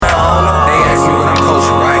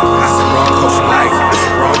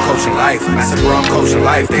coaching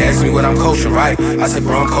life. They ask me what I'm coaching, right? I said,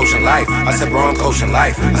 bro, I'm coaching life. I said, bro, I'm coaching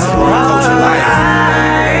life. I said, bro, I'm coaching life.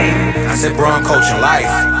 I said, bro, I'm coaching life.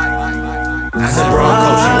 I said, bro, I'm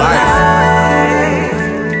coaching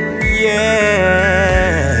life. Yeah.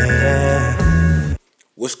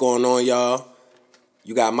 What's going on, y'all?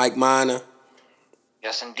 You got Mike Miner.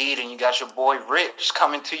 Yes, indeed, and you got your boy Rich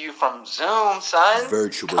coming to you from Zoom, son.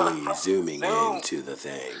 Virtually zooming into the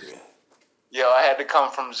thing. Yo, I had to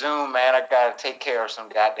come from Zoom, man. I gotta take care of some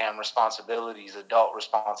goddamn responsibilities, adult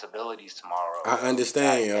responsibilities tomorrow. I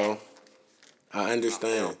understand, yo. I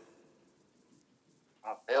understand. I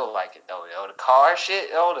don't feel like it though, yo. The car shit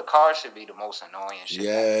should be the most annoying shit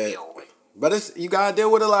to deal with. But you gotta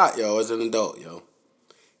deal with a lot, yo, as an adult, yo.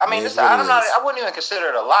 I mean, I wouldn't even consider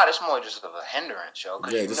it a lot. It's more just of a hindrance, yo.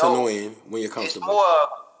 Yeah, just annoying when you're comfortable. It's more.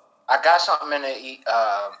 I got something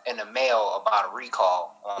in the mail about a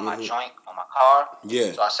recall on my joint on my car.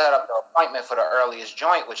 Yeah. So I set up the appointment for the earliest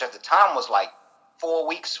joint, which at the time was like 4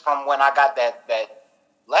 weeks from when I got that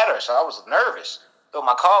letter. So I was nervous. Though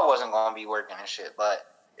my car wasn't going to be working and shit, but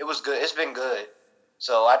it was good. It's been good.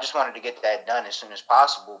 So I just wanted to get that done as soon as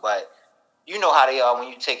possible. But you know how they are when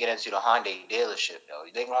you take it into the Hyundai dealership, though.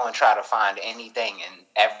 They're going to try to find anything and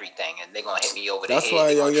everything, and they're going to hit me over the head. That's why,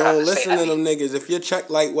 yo, listen to them niggas. If your check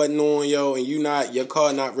light wasn't on, yo, and your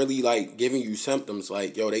car not really, like, giving you symptoms,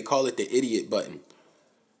 like, yo, they call it the idiot button.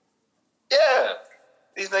 Yeah.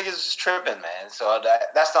 These niggas is tripping, man. So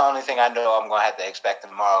that's the only thing I know I'm going to have to expect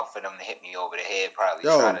tomorrow for them to hit me over the head, probably.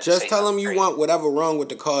 Yo, just tell them you want whatever wrong with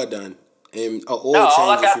the car done. And oil that's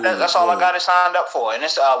all I got it signed up for. And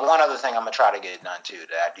it's one other thing I'm gonna try to get done too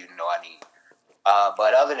that I do know I need.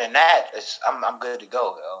 But other than that, I'm good to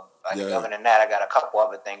go, yo. Other than that, I got a couple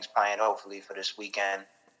other things planned. Hopefully for this weekend.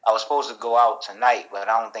 I was supposed to go out tonight, but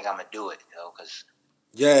I don't think I'm gonna do it, yo. Cause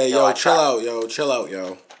chill out, yo.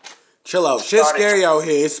 Chill out. Shit's scary out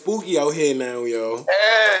here. It's spooky out here now, yo.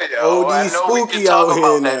 Hey, yo. OD spooky out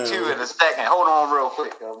here now. That too in a second. Hold on, real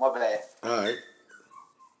quick, yo. My bad. All right.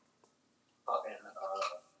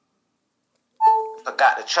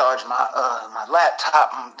 Forgot to charge my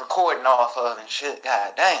laptop I'm recording off of and shit.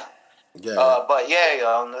 God damn. Yeah. But yeah,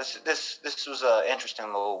 yo, this was an interesting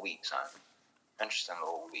little week, son.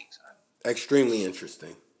 Extremely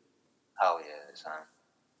interesting. Oh yeah, son.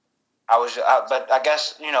 But I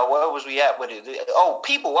guess where was we at with it? Oh,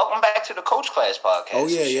 people, welcome back to the Coach Class podcast. Oh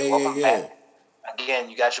yeah. Back. Again,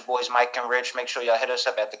 you got your boys Mike and Rich. Make sure y'all hit us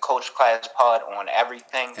up at the Coach Class Pod on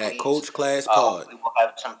everything. At Coach Class Pod. We will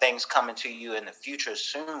have some things coming to you in the future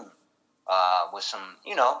soon. With some,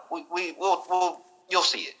 you'll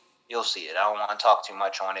see it. You'll see it. I don't want to talk too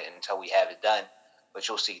much on it until we have it done, but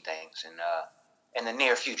you'll see things in the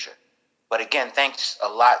near future. But again, thanks a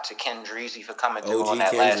lot to Ken Dreezy for coming through on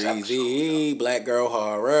that last episode. Black Girl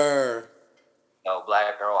Horror. Yo,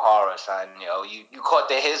 Black Girl Horror, son. Yo, you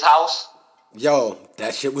caught his house. Yo,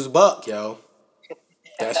 that shit was buck, yo.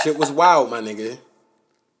 That shit was wild, my nigga.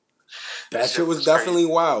 That shit was definitely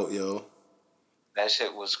wild, yo. That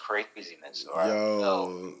shit was craziness, right?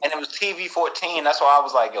 Yo. And it was TV 14. That's why I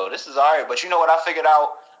was like, yo, this is alright. But you know what I figured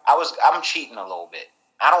out? I'm cheating a little bit.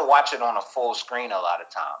 I don't watch it on a full screen a lot of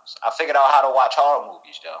times. I figured out how to watch horror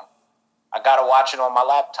movies, yo. I gotta watch it on my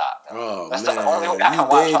laptop. Oh, that's man. the only way I can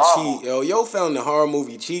watch horror movies. Yo found the horror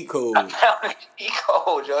movie cheat code. I found the cheat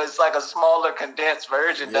code, yo. It's like a smaller, condensed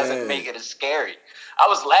version. Doesn't make it as scary. I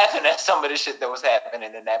was laughing at some of the shit that was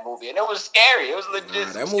happening in that movie, and it was scary. It was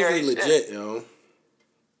legit. That movie legit, yo.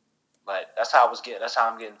 But that's how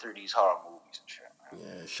I'm getting through these horror movies and shit,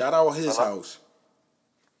 man. Yeah, shout out his house.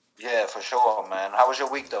 Yeah, for sure, man. How was your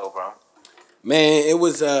week though, bro? Man, it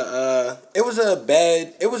was a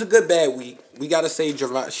good bad week. We gotta say,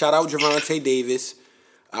 shout out Gervonta Davis.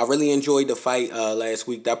 I really enjoyed the fight last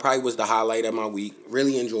week. That probably was the highlight of my week.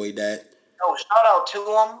 Really enjoyed that. No, shout out to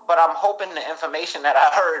him, but I'm hoping the information that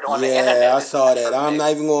I heard on the internet. Yeah, I saw that. I'm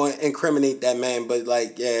not even going to incriminate that man, but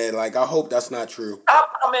I hope that's not true.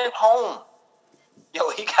 Stop coming home.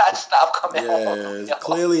 Yo, he got to stop coming home. Yeah,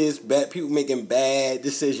 clearly it's bad. People making bad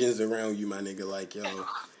decisions around you, my nigga. Yo,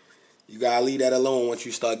 you got to leave that alone once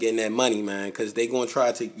you start getting that money, man, because they going to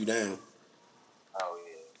try to take you down.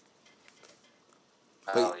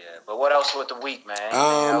 Oh, yeah. But what else with the week, man?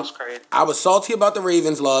 That was crazy. I was salty about the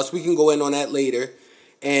Ravens loss. We can go in on that later.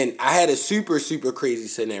 And I had a super, super crazy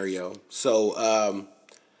scenario. So,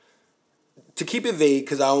 to keep it vague,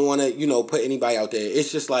 because I don't want to, put anybody out there.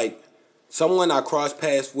 It's just someone I crossed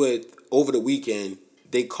paths with over the weekend.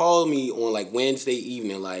 They called me on Wednesday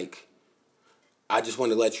evening. I just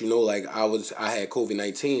wanted to let you know, I had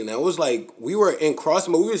COVID-19. And I was we were in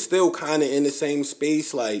crossing, but we were still kind of in the same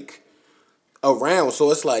space, around.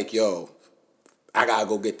 So it's yo, I gotta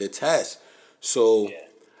go get the test. So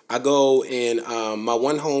I go and my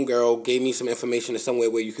one homegirl gave me some information to somewhere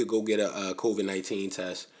where you could go get a COVID-19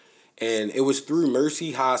 test, and it was through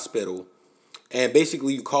Mercy Hospital. And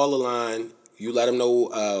basically, you call the line, you let them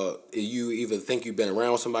know you either think you've been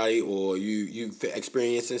around somebody or you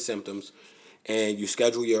experiencing symptoms, and you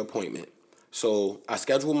schedule your appointment. So I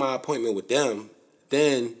scheduled my appointment with them.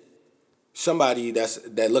 Then somebody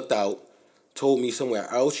that looked out told me somewhere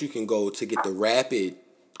else you can go to get the rapid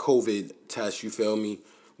COVID test, you feel me,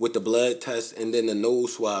 with the blood test and then the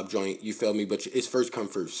nose swab joint, you feel me, but it's first come,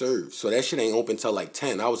 first served. So that shit ain't open till like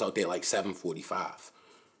 10. I was out there like 7:45.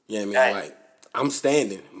 You know what I mean? Like, I'm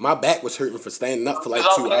standing. My back was hurting for standing up for like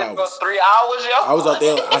 2 hours. For 3 hours, yo? I was out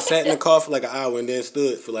there, I sat in the car for like an hour and then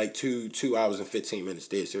stood for like 2 hours and 15 minutes,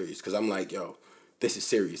 dead serious. Because I'm like, yo, this is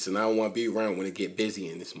serious. And I don't want to be around when it get busy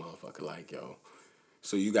in this motherfucker. Like, yo.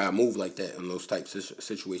 So you got to move like that in those types of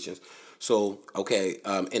situations. So, okay,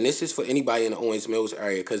 and this is for anybody in the Owings Mills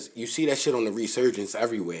area because you see that shit on the resurgence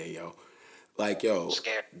everywhere, yo. Like, yo,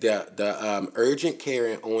 the urgent care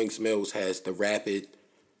in Owings Mills has the rapid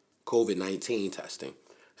COVID-19 testing.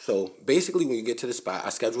 So basically when you get to the spot, I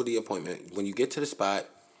scheduled the appointment. When you get to the spot,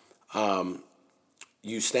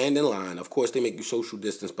 you stand in line. Of course, they make you social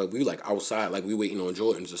distance, but we like outside, like we waiting on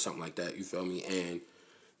Jordans or something like that, you feel me? And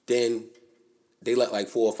then they let like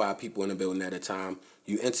 4 or 5 people in the building at a time.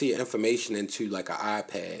 You enter your information into like an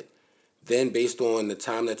iPad. Then based on the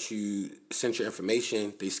time that you sent your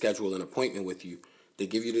information, they schedule an appointment with you. They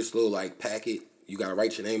give you this little like packet. You got to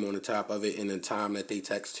write your name on the top of it and the time that they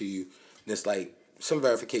text to you. And it's like some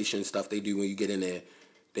verification stuff they do when you get in there.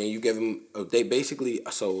 Then you give them, they basically,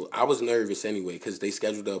 so I was nervous anyway because they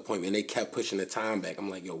scheduled the appointment. They kept pushing the time back. I'm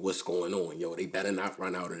like, yo, what's going on? Yo, they better not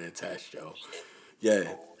run out of the test, yo.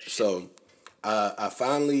 Yeah, so I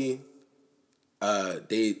finally,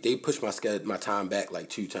 they pushed my time back like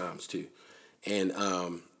 2 times too. And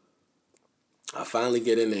I finally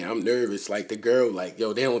get in there. I'm nervous. Like the girl, like,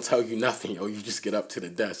 yo, they don't tell you nothing, yo. You just get up to the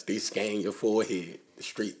desk. They scan your forehead.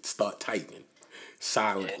 Straight start typing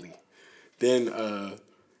silently. Then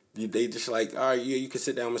they just like, all right, yeah, you can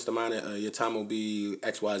sit down, Mr. Minor. Your time will be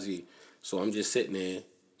XYZ. So I'm just sitting there.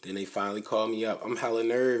 Then they finally call me up. I'm hella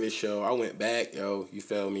nervous, yo. I went back, yo. You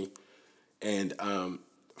feel me? And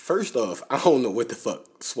first off, I don't know what the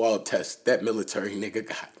fuck swab test that military nigga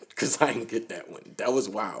got. Cause I didn't get that one. That was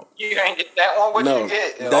wild. You didn't get that one? What you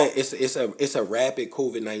get? It's a rapid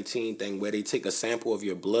COVID-19 thing where they take a sample of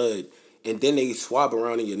your blood and then they swab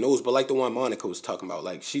around in your nose. But like the one Monica was talking about,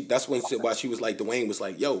 like that's why she was like, Dwayne was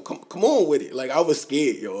like, yo, come on with it. Like I was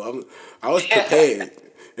scared, yo. I was prepared.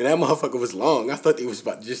 And that motherfucker was long. I thought they was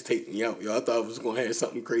about to just take me out, yo. I thought I was gonna have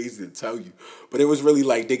something crazy to tell you. But it was really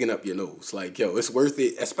like digging up your nose. Like, yo, it's worth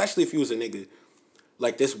it, especially if you was a nigga.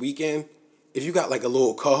 Like this weekend, if you got like a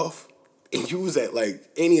little cough and you was at like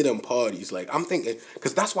any of them parties, like I'm thinking,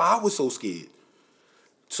 cause that's why I was so scared.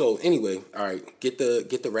 So anyway, all right, get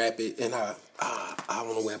the rapid, and I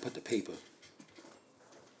don't know where I put the paper.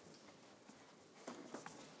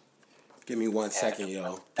 Give me 1 second,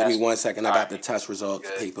 yo. Give me 1 second. I got the test results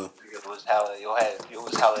paper. It was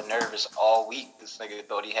hella nervous all week. This nigga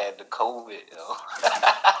thought he had the COVID, yo.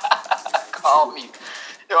 Call me.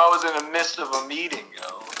 Yo, I was in the midst of a meeting,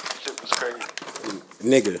 yo. Shit was crazy.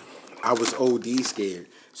 Nigga, I was OD scared.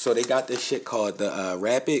 So they got this shit called the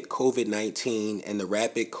rapid COVID-19 and the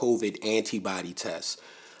rapid COVID antibody test.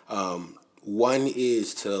 One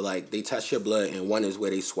is to like they test your blood, and one is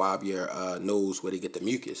where they swab your nose where they get the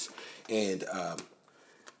mucus. And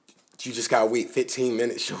you just gotta wait 15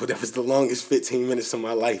 minutes, yo. That was the longest 15 minutes of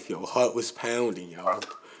my life, yo. Heart was pounding, yo.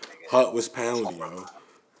 Heart was pounding, yo.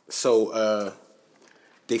 So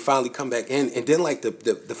they finally come back in, and then like the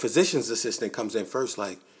physician's assistant comes in first,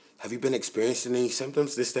 like, have you been experiencing any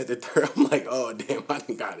symptoms? This, that, the third. I'm like, oh damn, I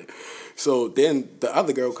didn't got it. So then the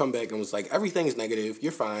other girl come back and was like, everything's negative.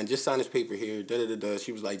 You're fine. Just sign this paper here. Da da da da.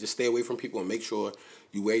 She was like, just stay away from people and make sure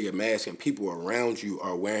you wear your mask and people around you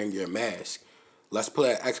are wearing your mask. Let's put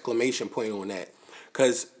an exclamation point on that,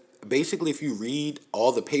 because basically, if you read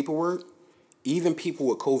all the paperwork, even people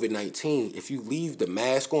with COVID-19, if you leave the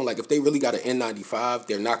mask on, like if they really got an N95,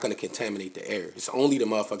 they're not gonna contaminate the air. It's only the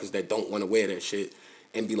motherfuckers that don't want to wear that shit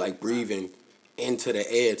and be like breathing into the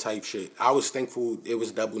air type shit. I was thankful it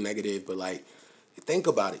was double negative, but like, think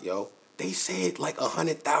about it, yo. They said like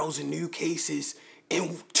 100,000 new cases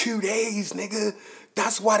in 2 days, nigga.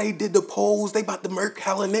 That's why they did the polls. They about to murk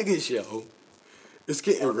hella niggas, yo. It's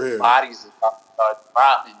getting real. Bodies are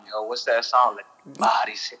dropping, yo. What's that song? Like,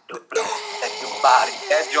 bodies hit the floor. Like your body.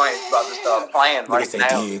 That joint is about to start playing right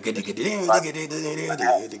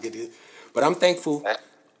now. But I'm thankful.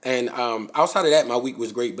 And outside of that, my week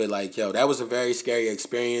was great. But like, yo, that was a very scary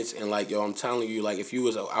experience. And like, yo, I'm telling you, like, if you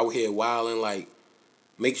was out here wilding, like,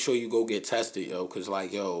 make sure you go get tested, yo, cause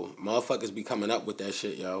like, yo, motherfuckers be coming up with that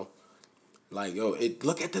shit, yo. Like, yo,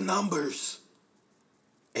 look at the numbers,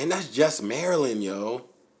 and that's just Maryland, yo.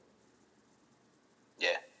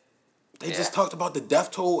 Yeah. They just talked about the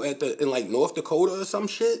death toll in like North Dakota or some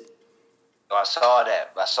shit. Oh, I saw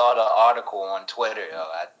that. I saw the article on Twitter. Yo.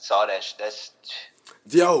 I saw that. That's.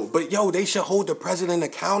 Yo, they should hold the president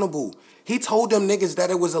accountable. He told them niggas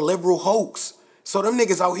that it was a liberal hoax. So them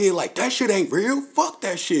niggas out here like, that shit ain't real. Fuck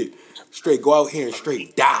that shit. Straight go out here and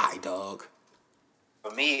straight die, dog. For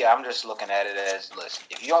me, I'm just looking at it as, listen,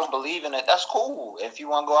 if you don't believe in it, that's cool. If you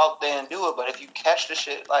want to go out there and do it, but if you catch the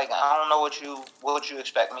shit, like, I don't know what you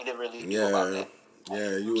expect me to really do about that.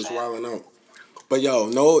 Yeah, you was wilding out. But yo,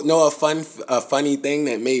 a funny thing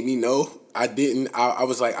that made me know I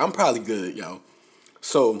was like, I'm probably good, yo.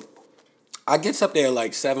 So I gets up there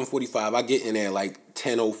like 7:45. I get in there like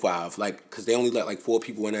 10:05, like, cause they only let like 4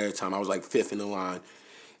 people in at a time. I was like 5th in the line,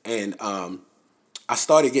 and I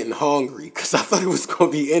started getting hungry because I thought it was gonna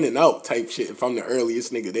be in and out type shit. If I'm the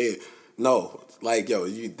earliest nigga there, no, like, yo,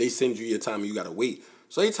 they send you your time and you gotta wait.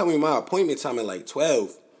 So they tell me my appointment time at like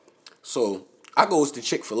 12. So I goes to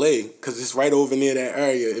Chick-fil-A because it's right over near that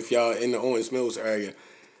area. If y'all in the Owens Mills area,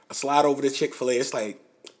 I slide over to Chick-fil-A. It's like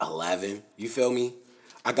 11. You feel me?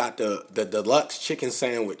 I got the deluxe chicken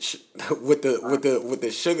sandwich with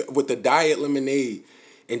the sugar, with the diet lemonade,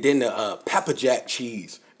 and then the pepper jack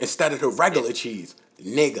cheese instead of the regular cheese.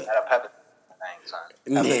 Nigga. That a pepper thing,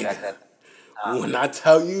 son. Nigga. When I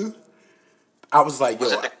tell you, I was like, yo.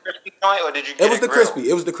 Was it the crispy joint or did you get it? It was the crispy.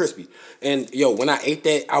 It was the crispy. And yo, when I ate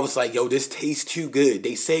that, I was like, yo, this tastes too good.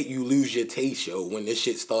 They say you lose your taste, yo, when this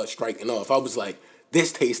shit starts striking off. I was like,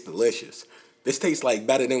 this tastes delicious. This tastes like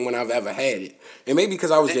better than when I've ever had it. And maybe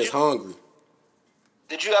because I was hungry.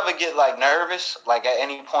 Did you ever get like nervous? Like at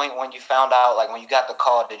any point when you found out, like when you got the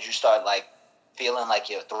call, did you start like feeling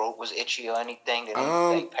like your throat was itchy or anything? Did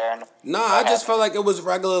anything paranoid? Nah, I just felt like it was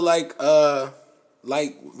regular like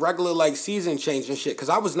season change and shit. Cause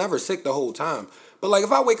I was never sick the whole time. But like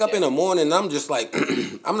if I wake up in the morning and I'm just like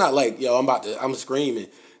I'm not like, yo, I'm screaming.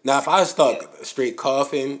 Now if I start straight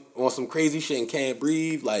coughing on some crazy shit and can't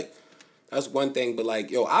breathe, like that's one thing, but like,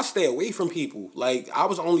 yo, I stay away from people. Like, I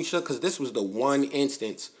was only shook because this was the one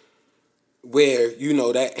instance where, you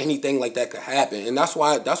know, that anything like that could happen. And that's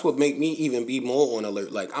what made me even be more on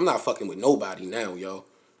alert. Like, I'm not fucking with nobody now, yo.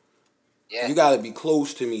 Yeah. You gotta be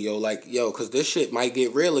close to me, yo. Like, yo, because this shit might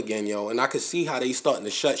get real again, yo. And I could see how they starting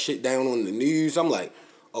to shut shit down on the news. I'm like,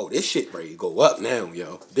 oh, this shit ready to go up now,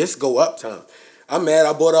 yo. This go up time. I'm mad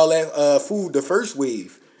I bought all that food the first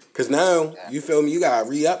wave. Cause now, you feel me, you gotta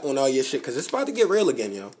re-up on all your shit, cause it's about to get real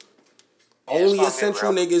again, yo. Only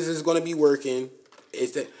essential niggas is gonna be working.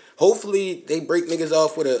 Hopefully they break niggas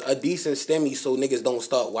off with a decent stemmy so niggas don't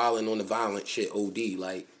start wilding on the violent shit OD,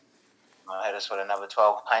 like. Gonna hit us with another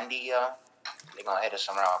 1200, they gonna hit us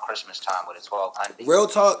around Christmas time with a 1200. Real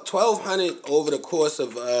talk, 1200 over the course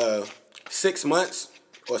of 6 months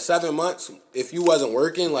or 7 months, if you wasn't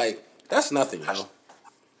working, like, that's nothing, yo.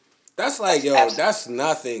 That's like, yo, that's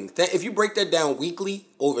nothing. If you break that down weekly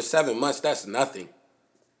over 7 months, that's nothing.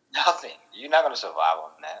 Nothing. You're not going to survive on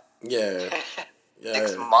that. Yeah.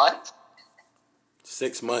 6 months?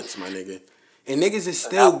 6 months, my nigga. And niggas is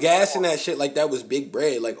still gassing that shit like that was big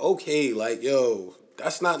bread. Like, okay, like, yo,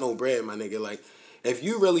 that's not no bread, my nigga. Like, if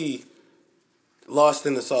you really lost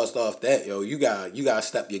in the sauce off that, yo, you gotta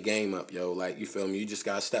step your game up, yo. Like, you feel me? You just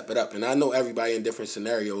gotta step it up. And I know everybody in different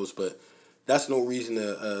scenarios, but that's no reason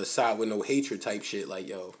to side with no hatred type shit. Like,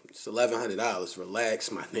 yo, it's $1,100.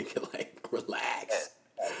 Relax, my nigga. Like, relax.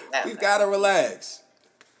 We've got to relax.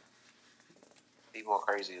 People are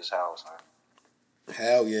crazy as hell, man.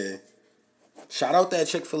 Hell yeah. Shout out that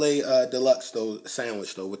Chick-fil-A deluxe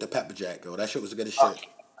sandwich though with the pepper jack though. That shit was good as shit.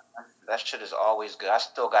 That shit is always good. I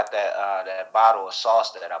still got that bottle of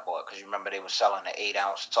sauce that I bought because you remember they were selling the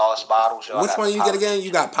 8-ounce sauce bottles. So which one you get again?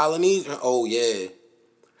 You got Polynesian? Oh yeah.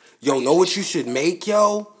 Yo, know what you should make,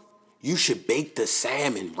 yo? You should bake the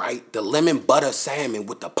salmon, right? The lemon butter salmon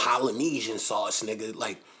with the Polynesian sauce, nigga.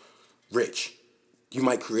 Like, Rich, you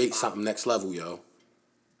might create something next level, yo.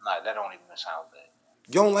 Nah, that don't even sound good.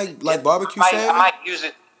 You don't like barbecue salmon? I might use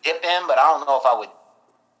it dip in, but I don't know if I would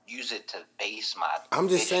use it to base my. I'm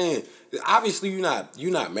just saying. Obviously, you're not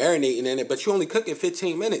marinating in it, but you only cook it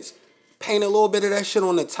 15 minutes. Paint a little bit of that shit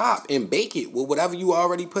on the top and bake it with whatever you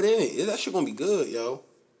already put in it. That shit gonna be good, yo.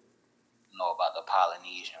 Know about the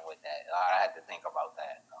Polynesian with that. I had to think about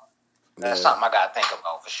that. That's something I gotta think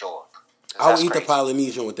about for sure. 'Cause I would that's eat the crazy.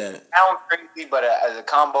 Polynesian with that. Sounds crazy, but the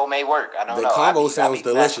combo may work. I don't The know. combo sounds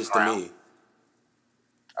delicious to around. me.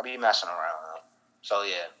 I be messing around. So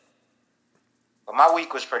yeah. But my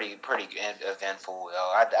week was pretty eventful.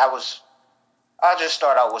 Yo. I'll just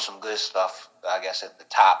start out with some good stuff, I guess, at the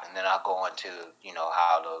top, and then I'll go into,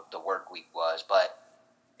 how the work week was. But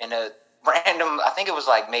in a random, I think it was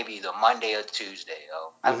like maybe the Monday or Tuesday,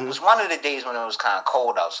 It was one of the days when it was kind of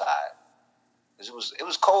cold outside. Because it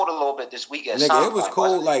was cold a little bit this week at some Nigga, it was point,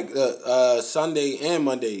 cold like Sunday and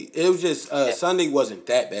Monday. It was just Sunday wasn't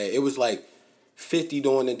that bad. It was like 50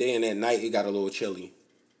 during the day, and at night it got a little chilly.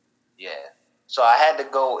 Yeah. So I had to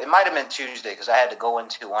go. It might have been Tuesday because I had to go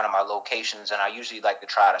into one of my locations, and I usually like to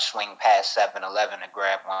try to swing past 7-Eleven and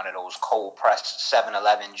grab one of those cold pressed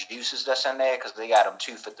 7-Eleven juices that's in there because they got them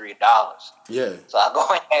 2 for $3. Yeah. So I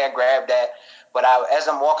go in there and grab that. But as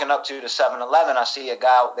I'm walking up to the 7-Eleven, I see a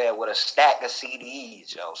guy out there with a stack of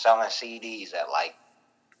CDs, selling CDs at like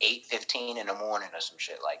 8:15 in the morning or some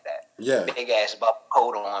shit like that. Yeah. Big ass buff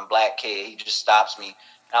coat on, black kid. He just stops me.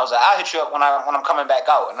 And I was like, I'll hit you up when I'm coming back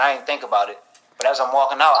out. And I didn't think about it. But as I'm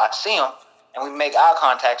walking out, I see him, and we make eye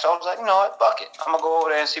contact. So I was like, you know what, fuck it. I'm going to go over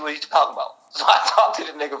there and see what he's talking about. So I talked to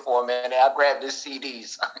the nigga for a minute, and I grabbed his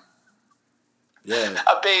CDs. Yeah.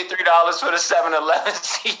 I paid $3 for the 7-Eleven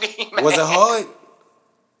CD, man. Was it hard?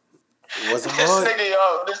 Was it hard?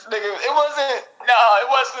 This nigga, it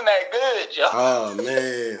wasn't that good, yo. Oh,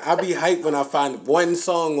 man. I be hyped when I find one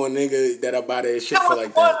song on nigga that I buy that shit for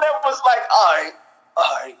like one that was like, all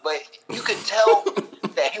right. But you could tell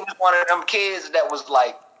that he was one of them kids that was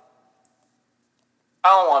like, I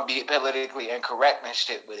don't want to be politically incorrect and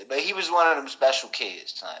shit with it, but he was one of them special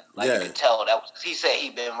kids, son. Like, you could tell he said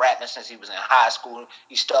he'd been rapping since he was in high school.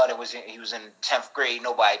 He was in 10th grade.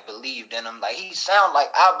 Nobody believed in him. Like, he sounded like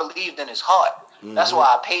I believed in his heart. Mm-hmm. That's why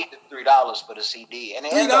I paid the $3 for the CD. And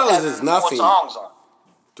 $3 is nothing. Songs on.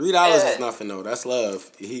 $3 is nothing though. That's love.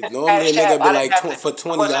 Normally a nigga be like for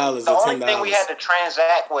 $20 or $10. The only thing we had to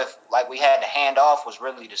transact with, like we had to hand off, was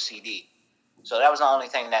really the CD. So that was the only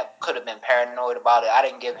thing that could have been paranoid about it. I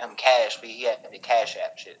didn't give him cash, but he had the Cash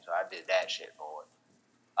App shit, so I did that shit for it.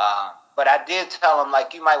 But I did tell him,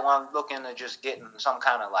 like, you might want to look into just getting some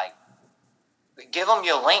kind of, like, give them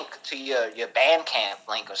your link to your Bandcamp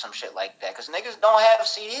link or some shit like that, because niggas don't have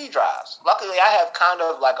CD drives. Luckily, I have kind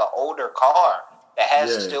of like an older car that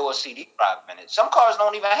has still a CD drive in it. Some cars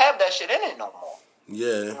don't even have that shit in it no more. Yeah.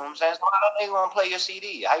 You know what I'm saying? So how are they going to play your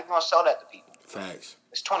CD? How you going to sell that to people? Facts.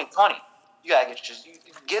 It's 2020. You gotta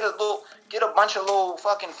get a bunch of little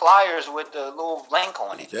fucking flyers with the little link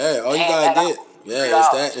on it. Yeah, all you gotta get, is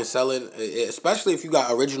that and sell it. Especially if you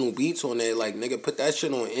got original beats on there, like, nigga, put that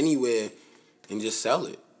shit on anywhere and just sell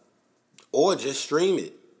it, or just stream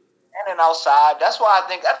it. And then outside, that's why I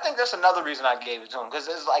think that's another reason I gave it to him, because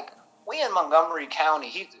it's like we in Montgomery County.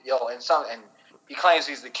 And he claims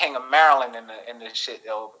he's the king of Maryland in the shit,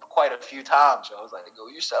 quite a few times. I was like,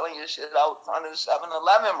 you're selling your shit out in front of the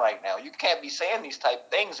 7-Eleven right now. You can't be saying these type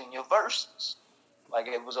of things in your verses. Like,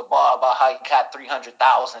 it was a bar about how he got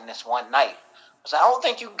 300,000 this one night. I was like, I don't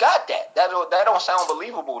think you got that. That don't sound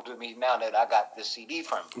believable to me now that I got this CD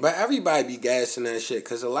from you. But everybody be gassing that shit,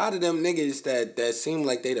 because a lot of them niggas that seem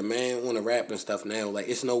like they the man on the rap and stuff now, like,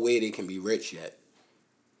 it's no way they can be rich yet.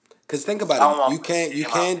 Cause think about it,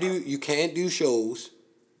 you can't do shows,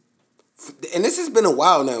 and this has been a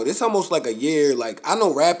while now. This almost like a year. Like, I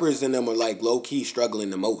know rappers and them are like low key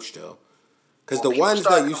struggling the most, though. Cause the ones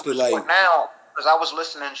that used to like now, because I was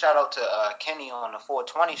listening. Shout out to Kenny on the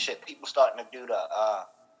 420 shit. People starting to do the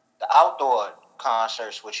outdoor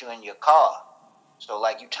concerts with you in your car. So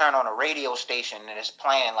like you turn on a radio station and it's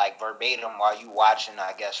playing like verbatim while you watching,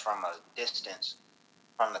 I guess, from a distance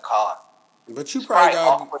from the car. But you probably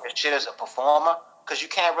got awkward as shit as a performer, because you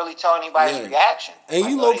can't really tell anybody's reaction. And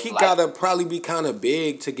you low key gotta probably be kind of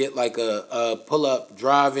big to get like a pull up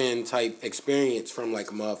drive-in type experience from like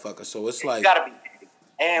a motherfucker. So it's like you gotta be big.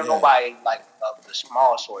 Ain't nobody like the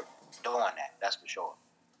small sort doing that. That's for sure.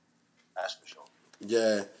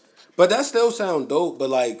 Yeah. But that still sound dope. But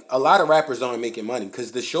like a lot of rappers aren't making money,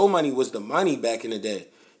 because the show money was the money back in the day.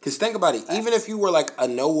 Because think about it, even if you were like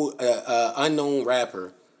a unknown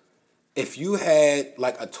rapper, if you had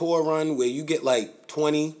like a tour run where you get like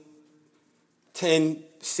 10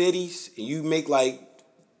 cities, and you make like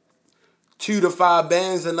 2 to 5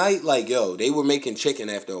 bands a night, like, yo, they were making chicken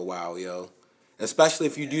after a while, yo. Especially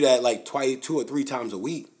if you do that like 2 or 3 times a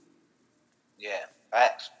week. Yeah,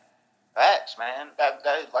 facts, man. That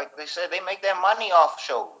like they said, they make their money off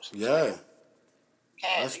shows. Yeah.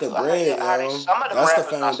 That's the bread, yo. Some of them That's the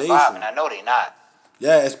rappers foundation. not surviving. I know they not.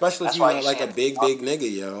 Yeah, especially if you're not like a big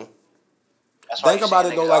nigga, yo. That's why Think you see about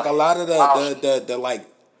it though, niggas like out a here lot of wild.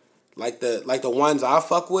 the like the ones I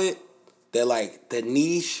fuck with, they're like the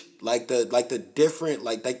niche, like the different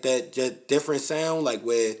like that just different sound, like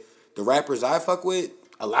where the rappers I fuck with,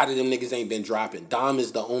 a lot of them niggas ain't been dropping. Dom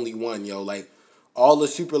is the only one, yo. Like all the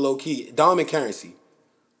super low key, Dom and Currency.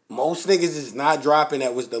 Most niggas is not dropping.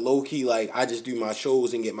 That was the low key, like I just do my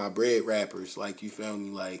shows and get my bread rappers. Like you feel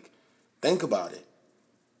me? Like think about it.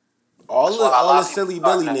 That's why a All lot the of people silly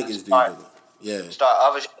Billy starting to niggas do, but yeah. start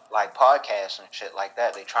other shit like podcasts and shit like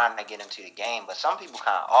that. They trying to get into the game, but some people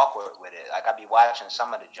kind of awkward with it. Like I be watching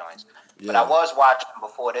some of the joints, but I Yeah. was watching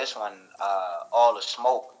before this one, All the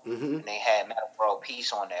Smoke, Mm-hmm. and they had Metal World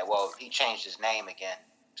Peace on there. Well, he changed his name again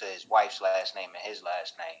to his wife's last name and his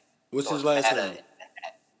last name. What's So his it's last Meta. name?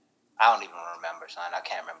 I don't even remember, son. I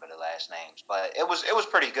can't remember the last names, but it was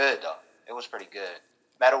pretty good though. It was pretty good.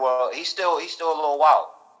 Meta World, he's still a little wild.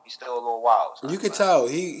 He's still a little wild, son. You could tell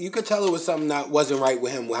you could tell it was something that wasn't right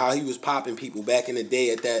with him. With how he was popping people back in the day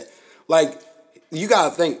at that, like you gotta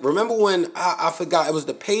think. Remember when I forgot it was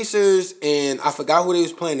the Pacers and I forgot who they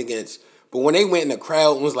was playing against. But when they went in the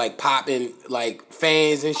crowd and was like popping like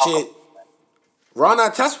fans and shit, Ron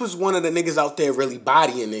Artest was one of the niggas out there really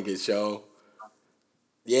bodying niggas, yo.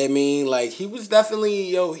 Yeah, I mean, like he was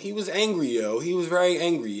definitely he was angry, yo. He was very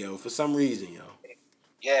angry, yo, for some reason, yo.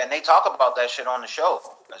 Yeah, and they talk about that shit on the show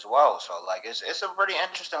as well. So like, it's a pretty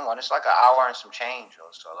interesting one. It's like an hour and some change.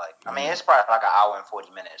 So like, I mean, it's probably like an hour and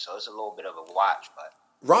 40 minutes. So it's a little bit of a watch. But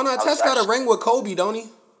Ron Artest got a ring with Kobe, don't he?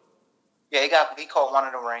 Yeah, he caught one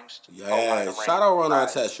of the rings. Yeah, shout out Ron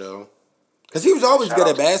Artest, yo. Cause he was Yeah, always shout good out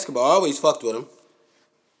at to- basketball. I always fucked with him.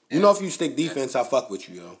 You Yeah. know, if you stick defense, I fuck with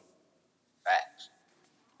you, yo. Facts.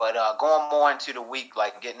 But going more into the week,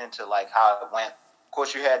 like getting into like how it went. Of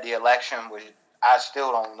course, you had the election, which I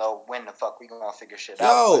still don't know when the fuck we gonna figure shit out.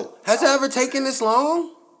 Yo, But, has it ever taken this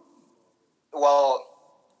long? Well,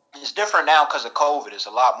 it's different now because of COVID. It's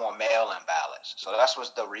a lot more mail-in ballots, so that's what's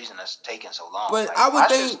the reason it's taking so long. But Like, I would my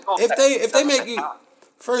think shit's still if they make doesn't you take time.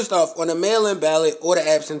 first off on a mail-in ballot or the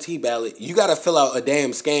absentee ballot, you gotta fill out a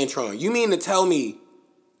damn Scantron. You mean to tell me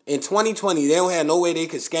in 2020 they don't have no way they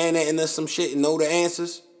could scan that into some shit and know the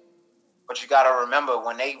answers? But you got to remember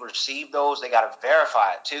when they receive those, they got to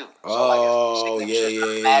verify it too. So Oh, like, if yeah, signatures not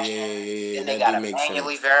yeah, matching, yeah, yeah, then they that got do to make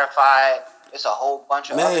manually sense. verify it. It's a whole bunch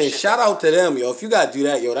of other Man, shit. shout out to them, yo. If you gotta do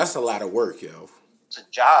that, yo, that's a lot of work, yo. It's a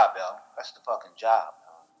job, yo. That's the fucking job.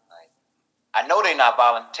 Yo. Like, I know they're not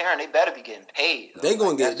volunteering. They better be getting paid. They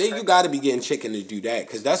gonna like, get you gotta be getting chicken to do that,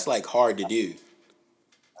 cause that's like hard to do.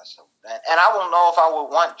 And I don't know if I would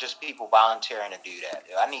want just people volunteering to do that.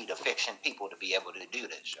 Yo. I need efficient people to be able to do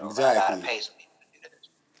this. Yo. Exactly. I gotta pay some people to do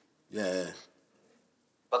this. Yeah.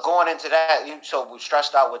 But going into that, so we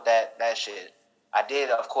stressed out with that shit. I did,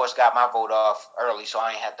 of course, got my vote off early, so I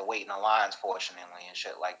ain't have to wait in the lines, fortunately, and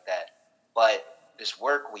shit like that. But this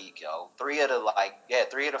work week, yo, 3 of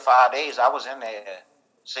the 5 days, I was in there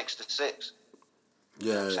 6 to 6. Yeah,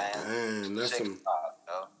 You know what I'm saying? damn, that's 6 some. to 5,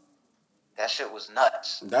 yo. That shit was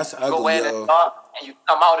nuts. That's You go ugly, in yo. and dark, and you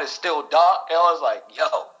come out, it's still dark. And I was like, yo,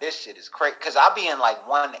 this shit is crazy. Because I be in, like,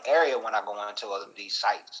 one area when I go into these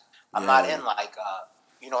sites. I'm not in, like,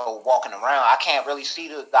 walking around. I can't really see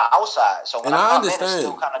the outside. So when And I I come in, understand. it's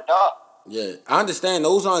still kind of dark. Yeah, I understand.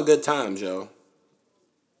 Those aren't good times, yo.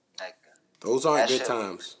 Like, Those aren't that good shit-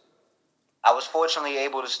 times. I was fortunately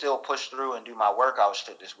able to still push through and do my workout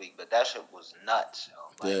shit this week, but that shit was nuts.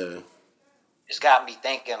 Yo. Like, Yeah. It's got me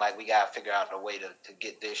thinking, like, we got to figure out a way to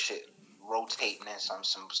get this shit rotating in some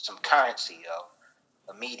currency,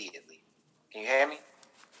 yo, immediately. Can you hear me?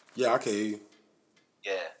 Yeah, I can hear you.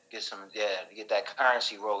 Yeah, get that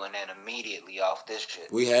currency rolling in immediately off this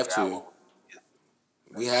shit. We have Figure out to. what we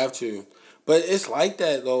do. We have to. But it's like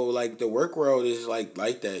that though. Like the work world is like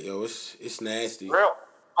that, yo. It's nasty. Real.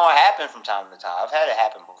 Oh, it happened from time to time. I've had it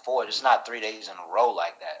happen before. It's not 3 days in a row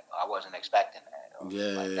like that. I wasn't expecting that. Yo.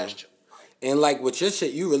 Yeah. Like, that's true. And like with your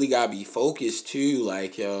shit, you really gotta be focused too.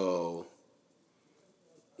 Like yo,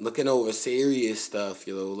 looking over serious stuff,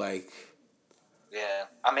 yo. Like Yeah.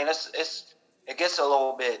 I mean, it gets a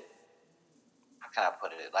little bit. How can I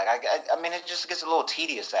put it? Like I mean, it just gets a little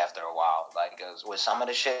tedious after a while. Like with some of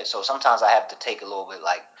the shit. So sometimes I have to take a little bit.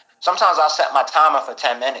 Like sometimes I'll set my timer for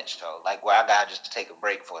 10 minutes though. Like where I gotta just take a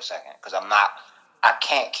break for a second because I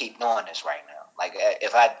can't keep doing this right now. Like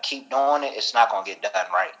if I keep doing it, it's not gonna get done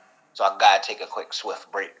right. So I gotta take a quick, swift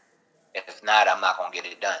break. If not, I'm not gonna get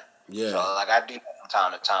it done. yeah, So like I do that from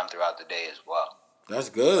time to time throughout the day as well. that's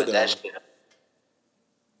good But though.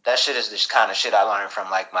 that shit is this kind of shit I learned from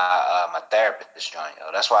like my therapist joint.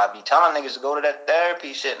 Yo. That's why I be telling niggas to go to that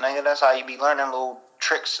therapy shit, nigga. That's how you be learning little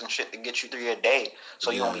tricks and shit to get you through your day,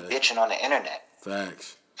 so you don't be bitching on the internet.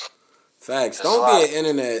 Facts. Don't be an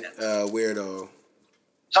internet weirdo.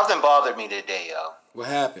 Something bothered me today, yo. What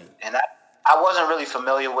happened? And I wasn't really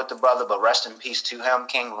familiar with the brother, but rest in peace to him,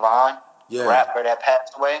 King Von, the rapper that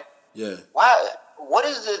passed away. Yeah. Why?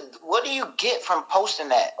 What do you get from posting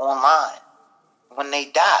that online when they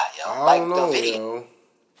die, yo? I don't know, yo.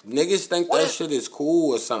 Niggas think that shit is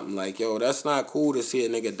cool or something. Like, yo, that's not cool to see a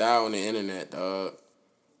nigga die on the internet, dog.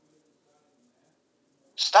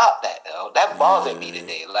 Stop that, though. That bothered me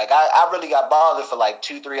today. Like, I really got bothered for like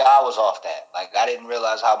 2-3 hours off that. Like, I didn't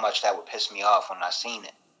realize how much that would piss me off when I seen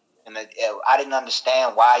it. And I didn't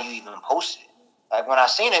understand why you even posted it. Like, when I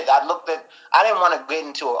seen it, I didn't want to get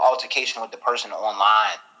into an altercation with the person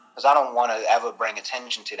online, because I don't want to ever bring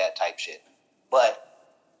attention to that type shit. But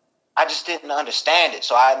I just didn't understand it,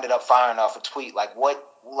 so I ended up firing off a tweet. Like what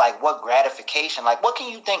gratification? Like, what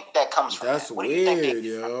can you think that comes from? That's that? weird,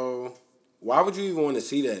 yo. Why would you even want to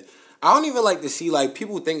see that? I don't even like to see, like,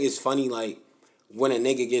 people think it's funny, like, when a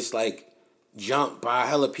nigga gets, like, jumped by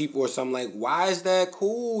hella people or something. Like, why is that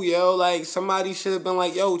cool, yo? Like, somebody should have been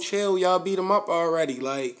like, yo, chill, y'all beat him up already.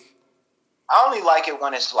 Like, I only like it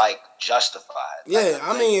when it's, like, justified. Yeah, like,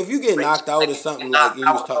 I mean, if you get knocked out or something, like, you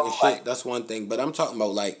was talking shit, that's one thing. But I'm talking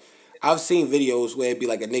about, like, I've seen videos where it'd be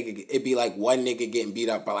like one nigga getting beat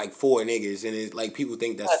up by like 4 niggas, and it's like people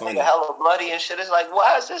think that's funny. Hella bloody and shit. It's like,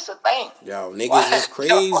 why is this a thing? Yo, niggas is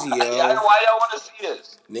crazy, yo. Why y'all want to see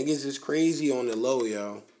this? Niggas is crazy on the low,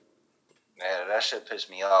 yo. Yeah, that shit pissed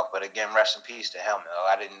me off. But again, rest in peace to him, though.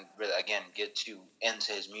 I didn't really, again, get too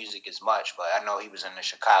into his music as much, but I know he was in the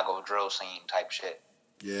Chicago drill scene type shit.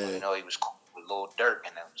 Yeah. I know he was cool with Lil Durk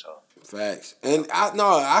and them, so. Facts. And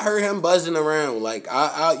I heard him buzzing around. Like,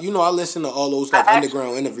 I listen to all those like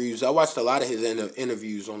underground interviews. I watched a lot of his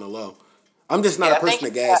interviews on the low. I'm just not a person to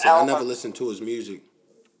gas it. I never listened to his music.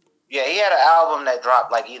 Yeah, he had an album that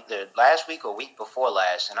dropped like either last week or week before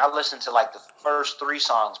last, and I listened to like the first 3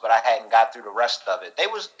 songs, but I hadn't got through the rest of it. They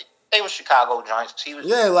was Chicago joints. He was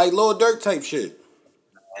like Lil Durk type shit.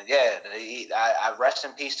 And yeah, I rest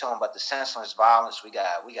in peace to him. But the senseless violence, we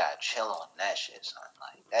got to chill on that shit, son.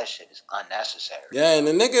 Like, that shit is unnecessary. Yeah, and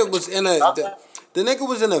the nigga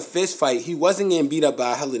was in a fist fight. He wasn't getting beat up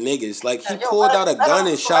by hella niggas. Like, he pulled out a gun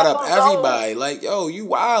and shot up everybody. Like, yo, you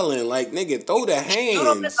wildin'. Like, nigga, throw the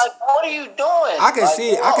hands. Like, what are you doing? I could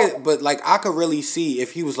see it. I could really see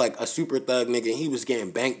if he was like a super thug nigga and he was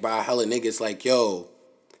getting banked by hella niggas. Like, yo,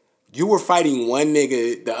 you were fighting one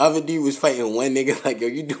nigga, the other dude was fighting one nigga. Like, yo,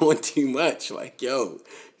 you doing too much. Like, yo,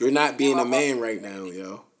 you're not being a man right now,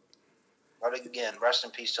 yo. But again, rest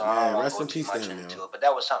in peace to him. I don't want to go too much into it, but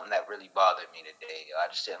that was something that really bothered me today. Yo. I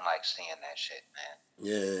just didn't like seeing that shit, man.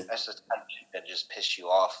 Yeah. That's the type of shit that just piss you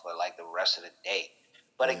off for like the rest of the day.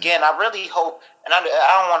 But again, I really hope, and I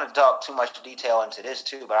don't want to talk too much detail into this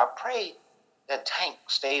too, but I pray that Tank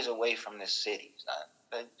stays away from this city,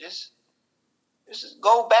 son. Just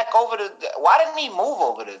go back over to. Why didn't he move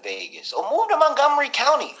over to Vegas or move to Montgomery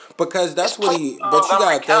County? Because that's what he. But you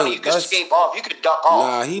gotta think. You could escape off. You could duck off.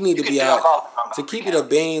 Nah, he need to be out. To keep it a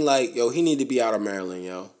bean, like, yo, he need to be out of Maryland,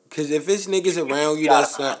 yo. Because if it's niggas around you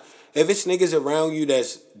that's not, if it's niggas around you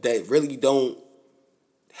that really don't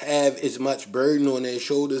have as much burden on their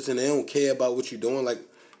shoulders and they don't care about what you're doing, like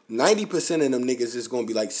 90% of them niggas is gonna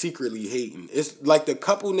be like secretly hating. It's like the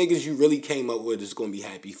couple niggas you really came up with is gonna be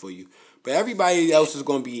happy for you. But everybody else is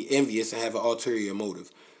going to be envious and have an ulterior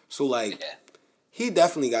motive. So, like, he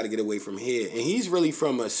definitely got to get away from here. And he's really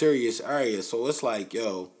from a serious area. So, it's like,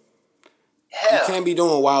 yo, you can't be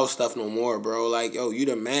doing wild stuff no more, bro. Like, yo, you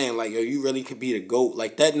the man. Like, yo, you really could be the GOAT.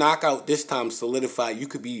 Like, that knockout this time solidified you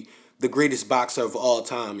could be the greatest boxer of all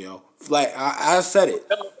time, yo. Like, I said it.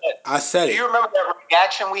 I said it. Do you remember that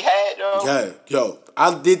reaction we had, yo? Yeah, yo.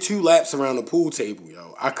 I did 2 laps around the pool table,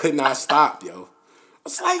 yo. I could not stop, yo. I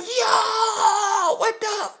was like, yo, what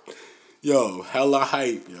the? Yo, hella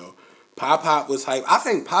hype, yo. Pop was hype. I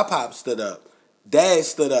think Pop stood up. Dad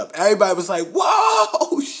stood up. Everybody was like,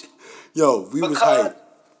 whoa. Yo, we was hype.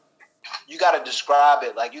 You got to describe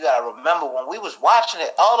it. Like, you got to remember when we was watching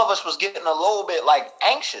it, all of us was getting a little bit, like,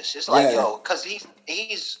 anxious. It's like, yo, because he's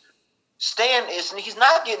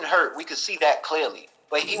not getting hurt. We could see that clearly.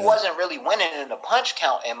 But he wasn't really winning in the punch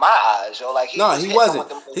count in my eyes, yo. Like, he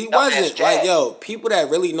wasn't. He wasn't. Like, yo, people that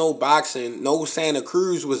really know boxing know Santa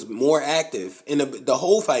Cruz was more active in the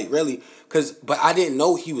whole fight, really. But I didn't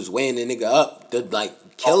know he was weighing the nigga up to,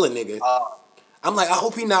 like, kill a nigga. I'm like, I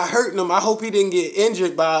hope he not hurting him. I hope he didn't get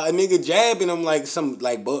injured by a nigga jabbing him like some,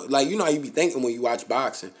 like you know how you be thinking when you watch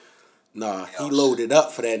boxing. Nah, he loaded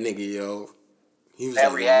up for that nigga, yo. He was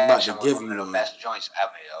That like, yo, I'm about reaction to was give one you of the one. best joints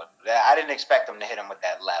ever, yo. I didn't expect him to hit him with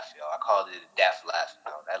that left, yo. I called it a death left,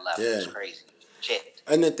 yo. That left was crazy. Shit.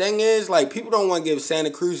 And the thing is, like, people don't want to give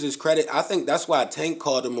Santa Cruz his credit. I think that's why Tank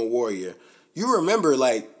called him a warrior. You remember,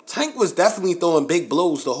 like, Tank was definitely throwing big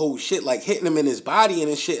blows the whole shit, like hitting him in his body and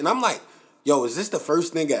his shit. And I'm like, yo, is this the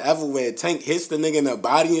first nigga ever where Tank hits the nigga in the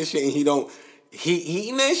body and shit and he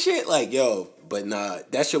eating that shit? Like, yo, but nah,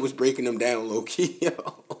 that shit was breaking him down low key, yo.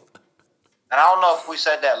 And I don't know if we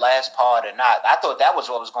said that last part or not. I thought that was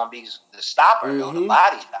what was going to be the stopper, yo, the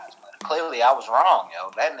body shots. But clearly I was wrong,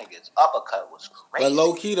 yo. That nigga's uppercut was crazy. But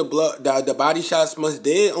low key, the body shots must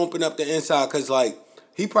did open up the inside because, like,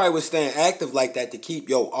 he probably was staying active like that to keep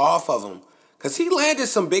yo off of him. Cause he landed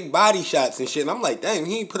some big body shots and shit. And I'm like, dang,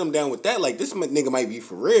 he ain't put him down with that. Like, this nigga might be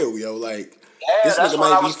for real, yo. Like, yeah, this that's nigga when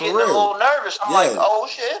might I be was for getting real. a little nervous. I'm like, oh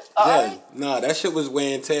shit, all right. Nah, that shit was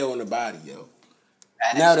wearing tail on the body, yo.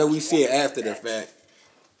 And Now that we see it after the fact.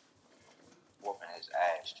 Whooping his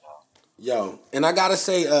ass, yo. Yo, and I gotta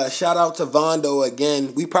say, shout out to Vondo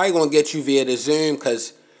again. We probably gonna get you via the Zoom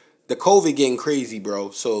because the COVID getting crazy,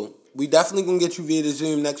 bro. So we definitely gonna get you via the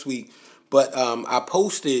Zoom next week. But I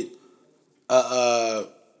posted a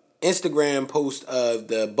Instagram post of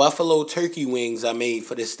the buffalo turkey wings I made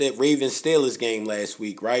for the Ravens Steelers game last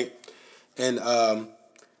week, right? And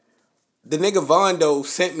the nigga Vondo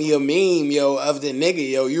sent me a meme, yo, of the nigga,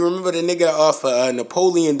 yo. You remember the nigga off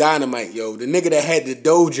Napoleon Dynamite, yo? The nigga that had the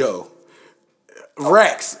dojo.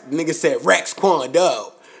 Rex. The nigga said Rex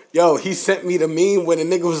Kwando. Yo, he sent me the meme when the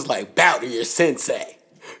nigga was like, bow to your sensei.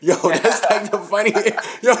 Yo, that's like the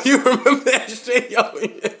funniest. Yo, you remember that shit? Yo,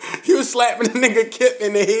 he was slapping the nigga Kip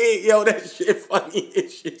in the head. Yo, that shit funny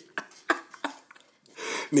as shit.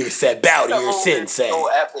 Nigga said, bow to your sensei. So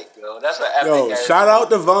epic, yo. That's an epic. Yo, shout out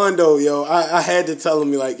to Vondo, yo. I had to tell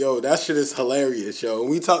him, like, yo, that shit is hilarious, yo. And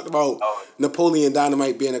we talked about Napoleon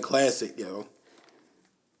Dynamite being a classic, yo.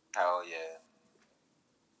 Oh, yeah.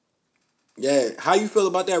 Yeah, how you feel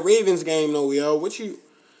about that Ravens game, though, yo?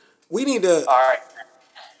 We need to... All right.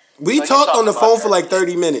 We talked on the phone for like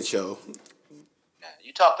 30 minutes, yo. Yeah,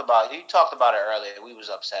 you talked about it earlier. We was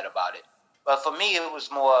upset about it. But for me, it was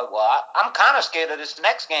more, I'm kind of scared of this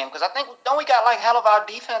next game because I think, don't we got like hell of our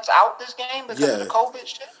defense out this game because of the COVID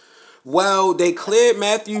shit? Well, they cleared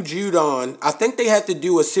Matthew Judon. I think they have to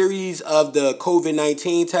do a series of the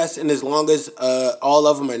COVID-19 tests, and as long as all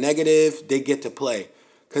of them are negative, they get to play.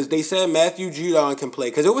 Because they said Matthew Judon can play.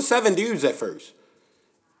 Because it was 7 dudes at first.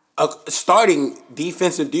 Starting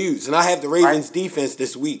defensive dudes. And I have the Ravens defense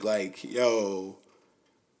this week. Like, yo.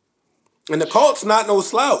 And the Colts not no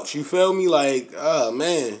slouch. You feel me? Like, oh,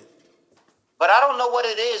 man. But I don't know what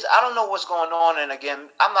it is. I don't know what's going on. And again,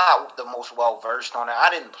 I'm not the most well-versed on it.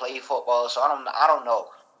 I didn't play football, so I don't know.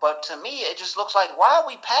 But to me, it just looks like, why are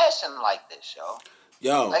we passing like this, yo?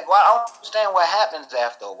 Yo. Like, well, I don't understand what happens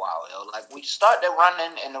after a while, yo. Like, we start the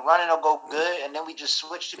running, and the running will go good, and then we just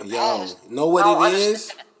switch to the pass. Know what it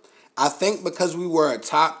is? I think because we were a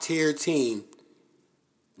top-tier team,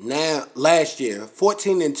 now, last year,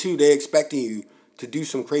 14-2, they're expecting you to do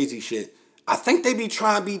some crazy shit. I think they be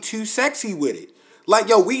trying to be too sexy with it. Like,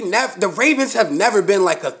 yo, the Ravens have never been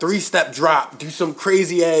like a 3-step drop, do some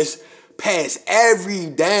crazy-ass pass every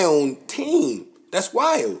down team. That's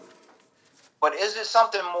wild. But is it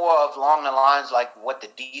something more of along the lines like what the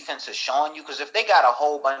defense is showing you? Because if they got a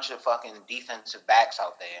whole bunch of fucking defensive backs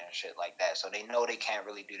out there and shit like that, so they know they can't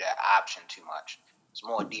really do that option too much. It's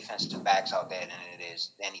more defensive backs out there than it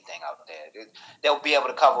is anything out there. They'll be able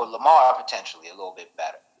to cover Lamar potentially a little bit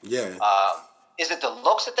better. Yeah. Is it the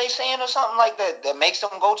looks that they saying or something like that that makes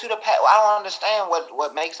them go to the pass? I don't understand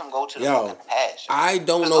what makes them go to the fucking pass. I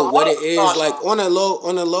don't know what it is. Like on a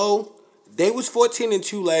low, they was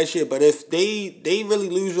 14-2 last year, but if they really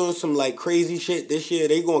lose on some like crazy shit this year,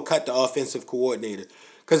 they gonna cut the offensive coordinator.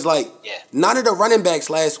 Cause none of the running backs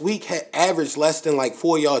last week had averaged less than like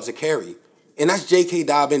 4 yards a carry. And that's J.K.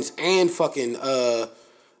 Dobbins and fucking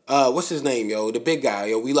what's his name, yo? The big guy,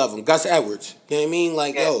 yo. We love him, Gus Edwards. You know what I mean?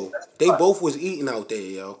 Like, yo, they both was eating out there,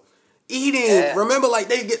 yo. Eating. Yeah. Remember, like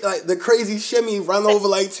they get like the crazy shimmy, run over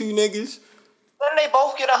like 2 niggas. Didn't they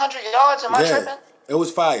both get 100 yards? Am I tripping? It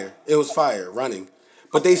was fire. It was fire running.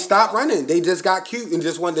 But they stopped running. They just got cute and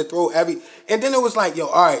just wanted to throw every. And then it was like, yo,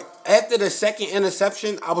 all right. After the second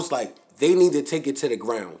interception, I was like, they need to take it to the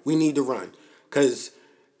ground. We need to run, because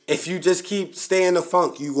if you just keep staying the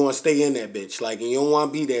funk, you gonna stay in that bitch. Like, and you don't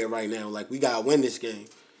want to be there right now. Like, we gotta win this game.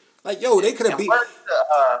 Like, yo, they could have beat.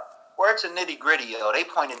 Word to nitty gritty, yo. They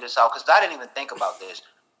pointed this out because I didn't even think about this.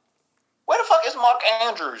 Where the fuck is Mark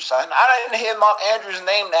Andrews, son? I didn't hear Mark Andrews'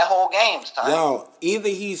 name that whole game, son. Yo, either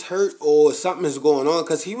he's hurt or something is going on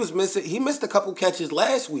because he was missing. He missed a couple catches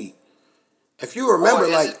last week. If you remember,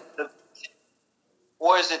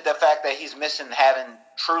 or is it the fact that he's missing having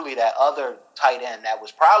truly that other tight end that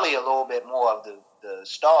was probably a little bit more of the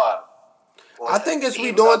star? I think it's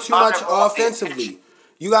we doing too much offensively.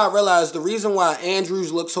 You gotta realize the reason why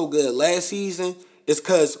Andrews looked so good last season is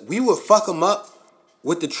because we would fuck him up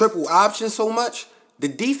with the triple option so much. The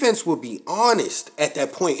defense would be honest at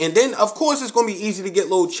that point. And then, of course, it's going to be easy to get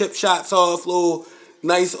little chip shots off, little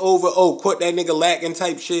nice caught that nigga lacking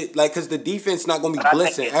type shit. Like, because the defense not going to be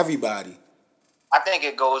blitzing everybody. I think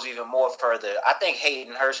it goes even more further. I think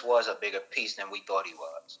Hayden Hurst was a bigger piece than we thought he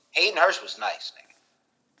was. Hayden Hurst was nice, nigga.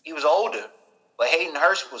 He was older, but Hayden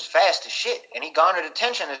Hurst was fast as shit, and he garnered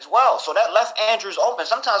attention as well. So that left Andrews open.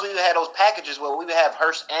 Sometimes we would have those packages where we would have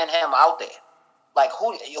Hurst and him out there. Like,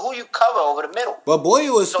 who you cover over the middle? But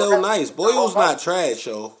Boyle was still nice. Boyle's not trash,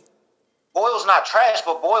 yo. Boyle's not trash,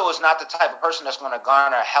 but Boyle is not the type of person that's going to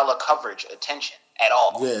garner hella coverage attention at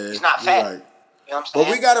all. Yeah, he's not fat. Right. You know what I'm saying?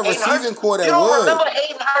 But we got a receiving core that would. You don't remember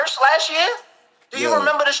Hayden Hurst last year? Do you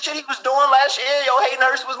remember the shit he was doing last year? Yo, Hayden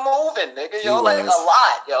Hurst was moving, nigga. Yo, like a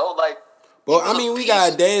lot, yo. Like. But I mean, we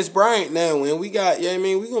got Dez Bryant now, and we got, I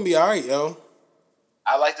mean, we gonna be all right, yo.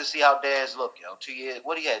 I like to see how Dez look, yo. 2 years.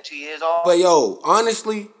 What he had? 2 years off. But yo,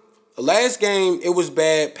 honestly. Last game, it was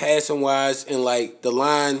bad passing-wise and, like, the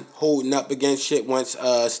line holding up against shit once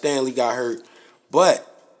Stanley got hurt. But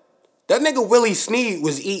that nigga Willie Snead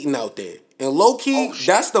was eating out there. And low-key,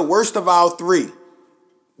 that's the worst of our three.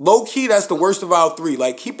 Low-key, that's the worst of our three.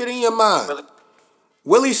 Like, keep it in your mind. Really?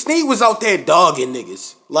 Willie Snead was out there dogging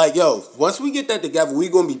niggas. Like, yo, once we get that together, we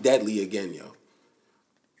going to be deadly again, yo.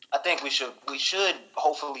 I think we should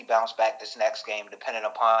hopefully bounce back this next game, depending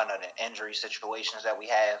upon the injury situations that we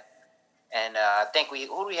have. And I think who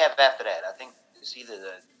do we have after that? I think it's either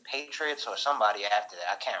the Patriots or somebody after that.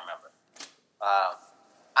 I can't remember.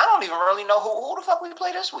 I don't even really know who the fuck we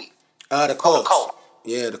play this week. The Colts. The Colts.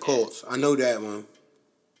 Yeah, the Colts. I know that one.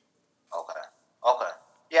 Okay.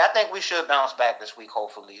 Yeah, I think we should bounce back this week.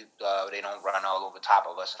 Hopefully, they don't run all over top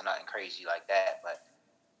of us or nothing crazy like that. But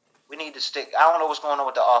we need to stick. I don't know what's going on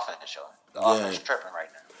with the offense, yo. The offense is tripping right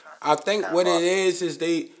now. I think what it is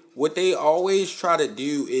what they always try to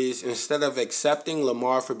do is instead of accepting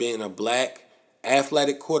Lamar for being a black,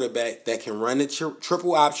 athletic quarterback that can run the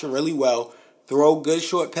triple option really well, throw good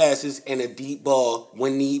short passes, and a deep ball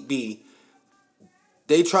when need be,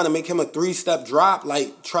 they try to make him a 3-step drop,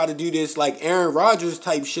 like try to do this like Aaron Rodgers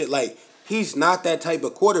type shit. Like, he's not that type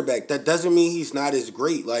of quarterback. That doesn't mean he's not as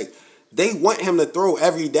great. Like, they want him to throw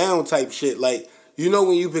every down type shit. Like, you know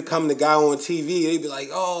when you become the guy on TV, they be like,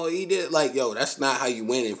 oh, he did. Like, yo, that's not how you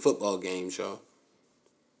win in football games, yo.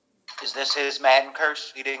 Is this his Madden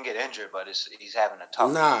curse? He didn't get injured, but he's having a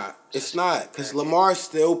tough game. It's not. Because Lamar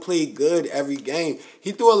still played good every game.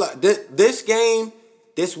 He threw a lot. This game,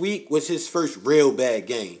 this week, was his first real bad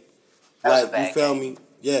game. Like, you feel me?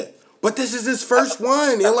 Yeah. But this is his first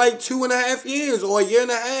one in like 2.5 years or a year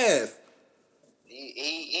and a half.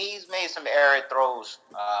 He's made some error throws.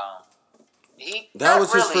 That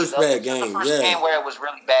was his first bad game. The first game where it was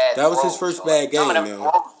really bad. That was his first bad game,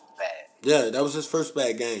 yo. Yeah, that was his first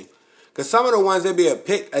bad game. Because some of the ones, there'd be a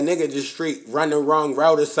nigga just straight run the wrong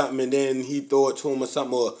route or something, and then he throw it to him or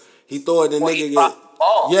something, or he throw it and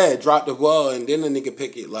nigga drop the ball, and then the nigga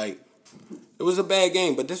pick it. Like, it was a bad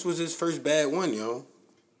game, but this was his first bad one, yo.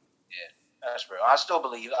 Yeah, that's real. I still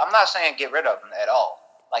believe. I'm not saying get rid of him at all.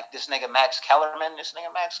 Like, this nigga Max Kellerman is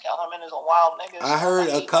a wild nigga. I heard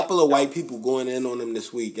a couple of white people going in on him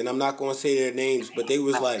this week, and I'm not going to say their names, but they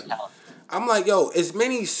was like, I'm like, yo, as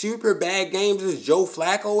many super bad games as Joe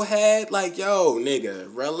Flacco had, like, yo, nigga,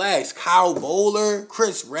 relax. Kyle Bowler,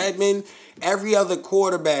 Chris Redman, every other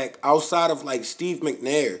quarterback outside of, like, Steve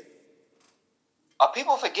McNair. Are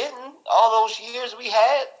people forgetting all those years we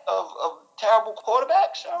had of terrible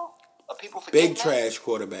quarterbacks, yo? Are people forgetting Big trash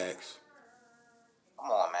quarterbacks. Come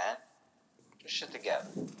on, man. Get shit together.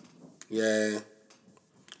 Yeah.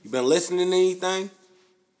 You been listening to anything?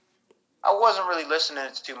 I wasn't really listening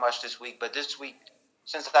to too much this week, but this week,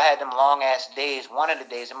 since I had them long-ass days, one of the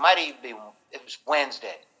days, it might even be, it was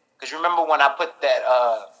Wednesday. Because remember when I put that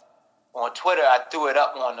on Twitter, I threw it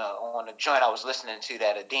up on the joint I was listening to,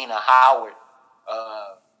 that Adina Howard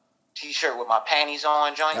T-shirt with my panties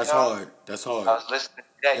on joint. That's hard. That's hard. I was listening to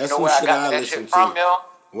that. That's, you know where I got that shit from, yo?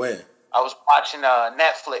 Where? I was watching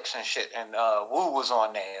Netflix and shit, and Woo was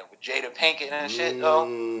on there with Jada Pinkett and shit, though.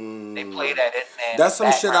 They played that in there. That's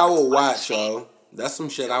some shit I would watch, yo. That's some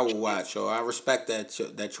shit I would watch, yo. I respect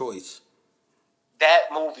that choice. that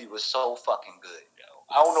movie was so fucking good, yo.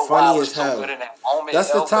 I don't know why Funny it was as so hell. good in that moment.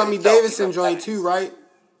 That's the yo, Tommy but it felt Davidson even joint better. too, right?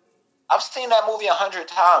 I've seen that movie 100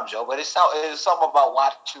 times, yo, but it's something about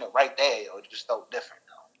watching it right there, yo. It just felt different,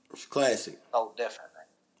 though. It's classic. Felt different, man.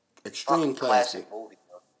 Extreme Fucking classic. movie,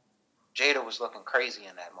 yo. Jada was looking crazy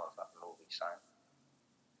in that motherfucking movie, son.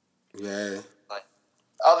 Yeah. But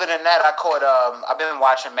other than that, I've been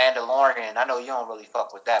watching Mandalorian. I know you don't really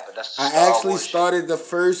fuck with that, but that's the I Star actually Wars started the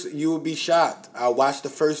first. You would be shocked. I watched the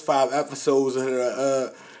first 5 episodes.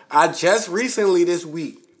 And I just recently this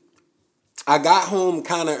week. I got home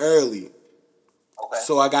kind of early, Okay.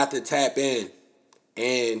 so I got to tap in,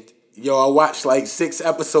 and yo, I watched like 6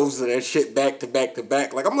 episodes of that shit back to back to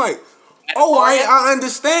back. Like I'm like, oh, I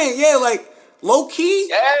understand. Yeah, like low key.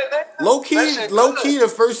 Yeah, Low key, the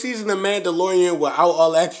first season of Mandalorian without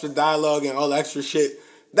all extra dialogue and all extra shit.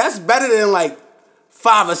 That's better than like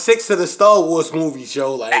 5 or 6 of the Star Wars movies,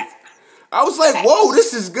 yo. Like, I was like, whoa,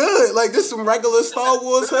 this is good. Like, this some regular Star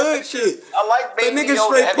Wars hood shit. I like Baby The nigga Yoda.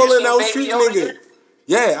 straight Have you pulling seen out Baby street Yoda nigga. yet?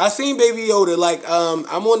 Yeah, I seen Baby Yoda. Like, I'm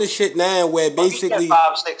on the shit now where basically.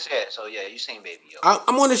 5, 6, yeah. So yeah, you seen Baby Yoda.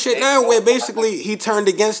 I'm on the shit now where basically he turned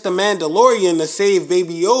against the Mandalorian to save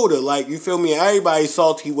Baby Yoda. Like, you feel me? Everybody's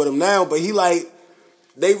salty with him now, but he like,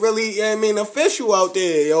 they really, official out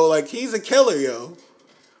there, yo. Like, he's a killer, yo.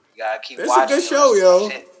 You gotta keep It's watching. a good show, yo.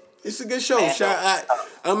 Shit. It's a good show.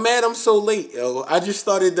 I'm mad I'm so late, yo. I just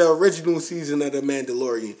started the original season of The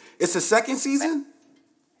Mandalorian. It's the second season?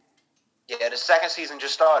 Yeah, the second season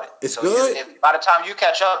just started. It's good? By the time you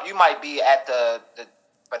catch up, you might be at the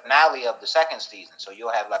finale of the second season. So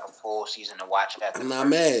you'll have like a full season to watch after. I'm not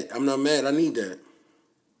mad. I need that.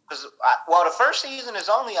 Because, the first season is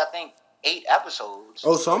only, I think, 8 episodes.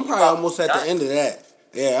 Oh, so I'm probably almost at the end of that.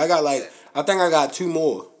 Yeah, I got I think I got 2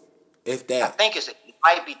 more, if that. I think it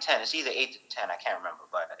might be 10. It's either 8 to 10. I can't remember,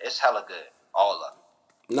 but it's hella good. All of them.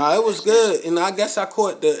 No, it was good, and I guess I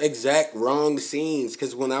caught the exact wrong scenes,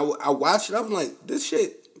 because when I watched it, I'm like, this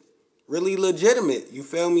shit really legitimate, you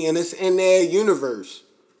feel me? And it's in their universe.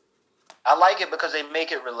 I like it because they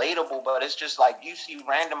make it relatable, but it's just like you see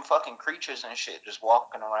random fucking creatures and shit just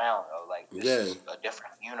walking around, like this is a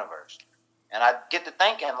different universe. And I get to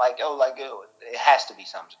thinking, it has to be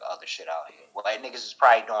some other shit out here. Well, like, niggas is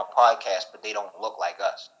probably doing podcasts, but they don't look like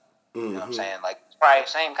us. You know what I'm saying? Like, it's probably the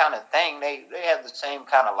same kind of thing. They have the same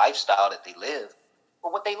kind of lifestyle that they live,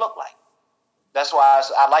 but what they look like. That's why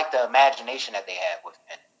I like the imagination that they have within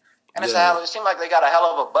it. And it seemed like they got a hell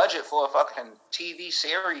of a budget for a fucking TV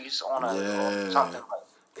series on or something.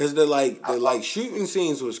 Because the shooting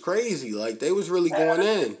scenes was crazy. Like, they was really going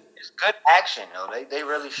in. It's good action, though. They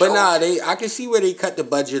really showed. But nah, I can see where they cut the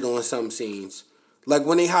budget on some scenes. Like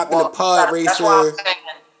when they hop in the pod racer. That's why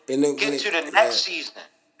I'm saying, get to the next season.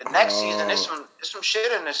 The next season, there's some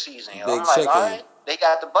shit in this season. Yo. I'm like, chicken. all right, they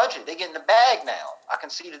got the budget. They getting the bag now. I can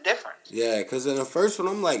see the difference. Yeah, because in the first one,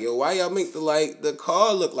 I'm like, yo, why y'all make the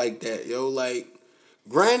car look like that, yo? Like,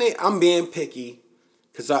 granted, I'm being picky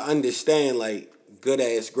because I understand, like,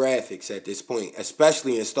 good-ass graphics at this point,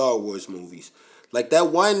 especially in Star Wars movies. Like, that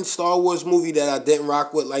one Star Wars movie that I didn't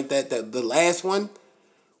rock with like that, the last one,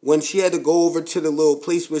 when she had to go over to the little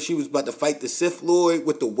place where she was about to fight the Sith Lord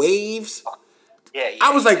with the waves. Yeah,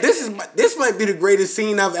 I was like, this might be the greatest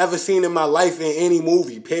scene I've ever seen in my life in any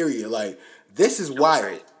movie, period. Like, this is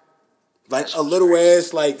wild. Like, a little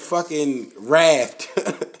ass, like, fucking raft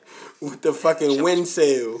with the fucking wind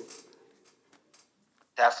sail.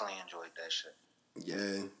 Definitely enjoyed that shit.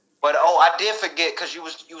 Yeah. But, I did forget, because you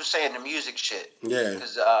was saying the music shit. Yeah.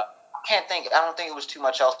 Because, I don't think it was too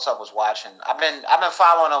much else I was watching. I've been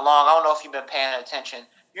following along. I don't know if you've been paying attention.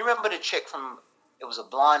 You remember the chick it was a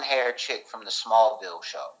blonde-haired chick from the Smallville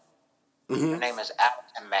show. Mm-hmm. Her name is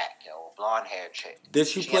Allison Mack, blonde-haired chick. Did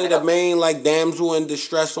she play the main, like, damsel in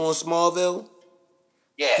distress on Smallville?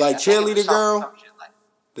 Yeah. Like cheerleader girl?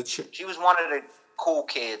 She was one of the cool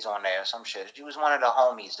kids on there or some shit. She was one of the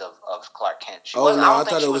homies of Clark Kent. I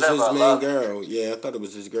thought it was his main girl. Yeah, I thought it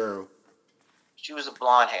was his girl. She was a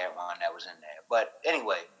blonde-haired one that was in there. But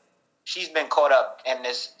anyway, she's been caught up in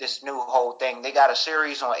this new whole thing. They got a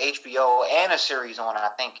series on HBO and a series on, I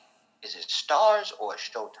think, is it Stars or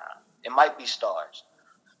Showtime? It might be Stars.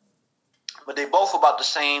 But they both about the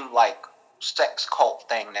same, like, sex cult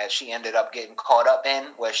thing that she ended up getting caught up in,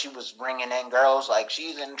 where she was bringing in girls. Like,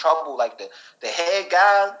 she's in trouble. Like, the head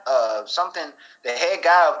guy, the head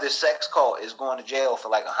guy of this sex cult is going to jail for,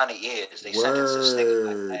 like, 100 years. They sentenced this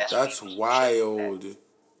nigga, like, that's wild.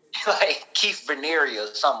 Like Keith Raniere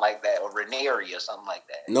or something like that, or Raniere or something like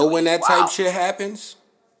that. Know when that type shit happens?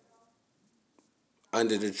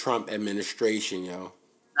 Under the Trump administration, yo.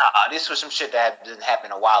 Nah, this was some shit that didn't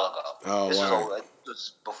happen a while ago. Oh, this wow.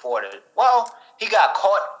 was before the. Well, he got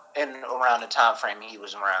caught in around the time frame he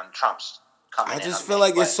was around Trump's coming in. I just feel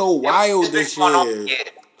like it's so wild it's been this going on year. for years.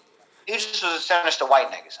 He just was a sinister white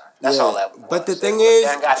nigga, son. That's Yeah, all that was. but the thing is,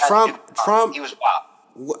 It got nothing to do with Trump, he was wild.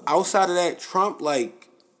 outside of that, Trump like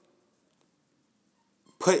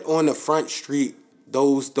put on the front street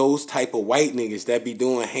those type of white niggas that be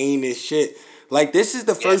doing heinous shit. Like this is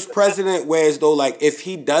the first president where as though like if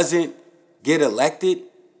he doesn't get elected,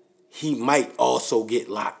 he might also get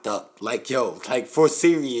locked up. Like yo, like for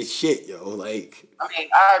serious shit, yo. Like I mean,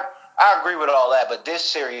 I agree with all that, but this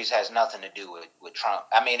series has nothing to do with Trump.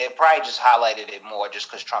 I mean, it probably just highlighted it more just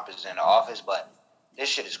because Trump is in the office, but this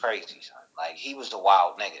shit is crazy, son. Like, he was a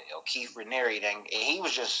wild nigga, yo. Keith Raniere, he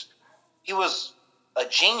was a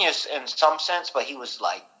genius in some sense, but he was,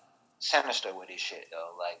 like, sinister with his shit,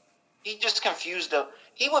 though. Like, he just confused them.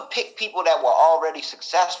 He would pick people that were already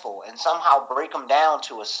successful and somehow break them down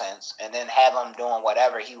to a sense and then have them doing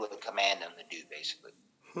whatever he would command them to do, basically.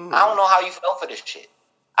 I don't know how you fell for this shit.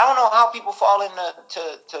 I don't know how people fall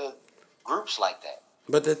into to groups like that.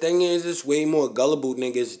 But the thing is, it's way more gullible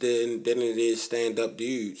niggas than it is stand-up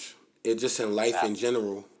dudes. It's just in life in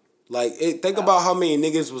general. Like, think about how many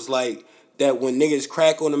niggas was like, that when niggas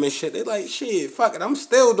crack on them and shit, they like, shit, fuck it, I'm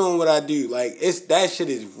still doing what I do. Like, that shit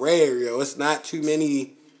is rare, yo. It's not too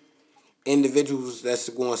many individuals that's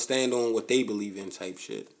going to stand on what they believe in type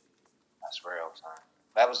shit. That's real, son.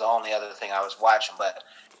 That was the only other thing I was watching, but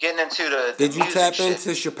getting into the Did you tap shit, into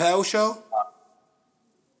Chappelle show?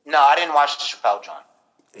 No, I didn't watch the Chappelle joint.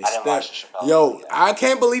 I didn't watch the Chappelle. Yo, I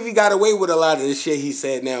can't believe he got away with a lot of the shit he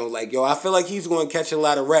said now. Like, yo, I feel like he's going to catch a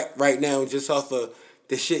lot of wreck right now just off of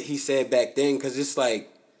the shit he said back then. Because it's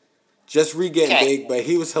like, just re-getting big, but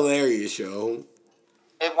he was hilarious, yo.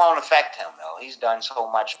 It won't affect him, though. He's done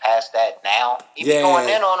so much past that now. He be going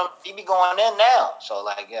in on him. He be going in now. So,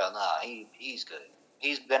 like, he's good.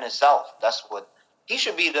 He's been himself. That's what... He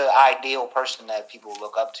should be the ideal person that people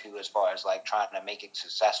look up to as far as, like, trying to make it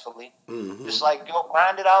successfully. Mm-hmm. Just, like,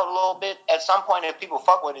 grind it out a little bit. At some point, if people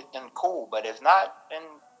fuck with it, then cool. But if not, then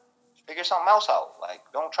figure something else out. Like,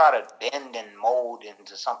 don't try to bend and mold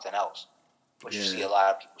into something else, which you see a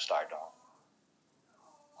lot of people start doing.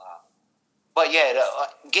 But, yeah,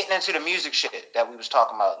 getting into the music shit that we was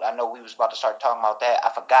talking about. I know we was about to start talking about that. I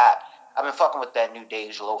forgot. I've been fucking with that new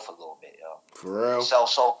Dej Loaf a little bit, yo. For real?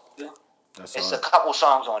 So it's a couple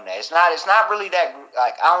songs on there. It's not really that,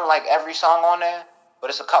 like, I don't like every song on there, but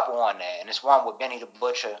it's a couple on there. And it's one with Benny the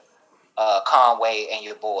Butcher, Conway, and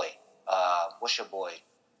your boy. What's your boy?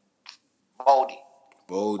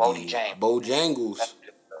 Bodie James. Bojangles.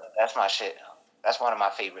 That's my shit. That's one of my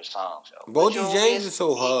favorite songs. Yo. Bodie James is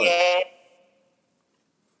so hard. Yeah.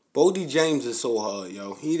 Bodie James is so hard,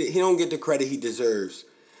 yo. He don't get the credit he deserves.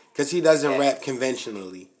 Because he doesn't rap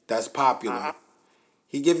conventionally. That's popular. Uh-huh.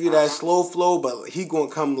 He give you that slow flow, but he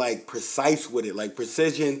gonna come like precise with it, like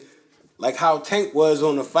precision, like how Tank was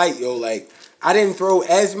on the fight, yo. Like I didn't throw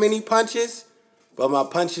as many punches, but my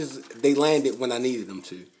punches they landed when I needed them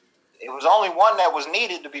to. It was only one that was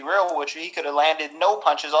needed, to be real with you. He could have landed no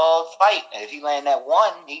punches all fight. And if he landed that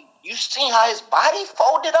one, you seen how his body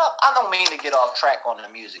folded up. I don't mean to get off track on the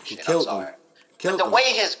music shit. I'm sorry. But the way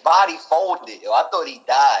his body folded, yo, I thought he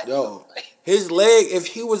died. Yo, his leg, if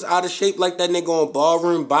he was out of shape like that nigga on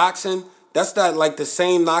Ballroom Boxing, that's not like the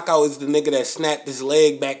same knockout as the nigga that snapped his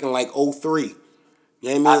leg back in like 03. You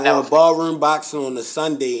know what I mean? On Ballroom Boxing on a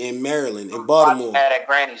Sunday in Maryland, in Baltimore. At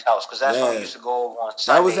Granny's house, because that's where I used to go on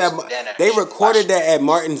Sundays. That was they recorded that at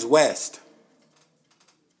Martin's West.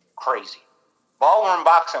 Crazy. Ballroom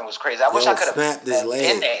Boxing was crazy. I wish I could have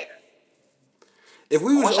been there. If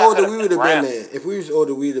we was older, we would have been there. If we was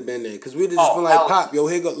older, we'd have been there. Because we'd have just been like, Pop, yo,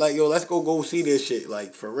 here go, like, yo, let's go see this shit.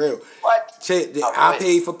 Like, for real. What? I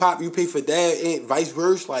pay for Pop, you pay for Dad, and vice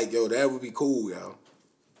versa. Like, yo, that would be cool, yo.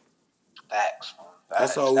 Facts.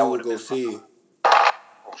 That's all we would go see. Oh,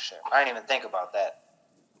 shit. I didn't even think about that.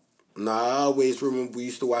 Nah, I always remember we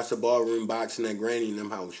used to watch the Ballroom Boxing at Granny and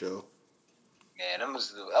them house, yo. Yeah,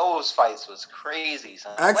 those fights was crazy,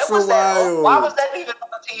 son. Extra wild. Why was that even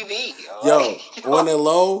on TV? Yo, on the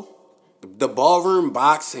low, the Ballroom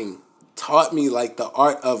Boxing taught me, like, the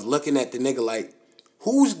art of looking at the nigga like,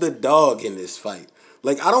 who's the dog in this fight?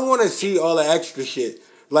 Like, I don't want to see all the extra shit.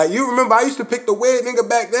 Like, you remember I used to pick the weird nigga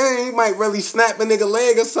back then. He might really snap a nigga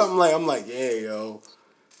leg or something. Like, I'm like, yeah, yo.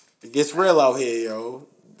 It gets real out here, yo.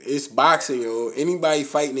 It's boxing, yo. Anybody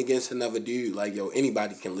fighting against another dude, like, yo,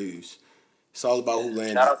 anybody can lose. It's all about who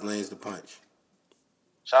lands the punch.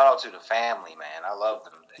 Shout out to the family, man. I love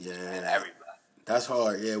them. Yeah. And everybody. That's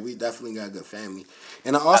hard. Yeah, we definitely got a good family.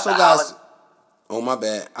 And I also got... Oh, my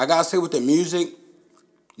bad. I got to say with the music,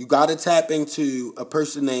 you gotta tap into a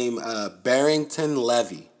person named Barrington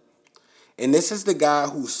Levy. And this is the guy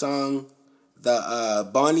who sung the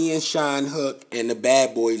Bonnie and Shine hook and the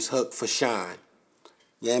Bad Boys hook for Shine.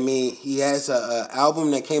 Yeah, I mean, he has a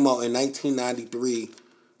album that came out in 1993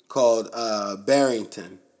 called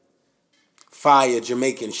Barrington. Fire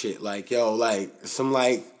Jamaican shit, like yo, like some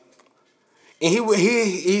like, and he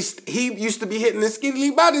used to be hitting the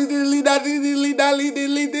skiddly body diddly dolly diddly dolly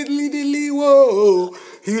diddly diddly diddly whoa.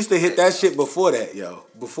 He used to hit that shit before that, yo.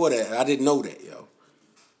 Before that, I didn't know that, yo.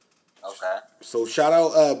 Okay. So shout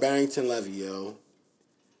out Barrington Levy, yo.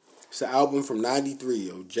 It's an album from '93,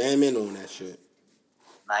 yo. Jam in on that shit.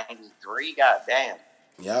 93, goddamn.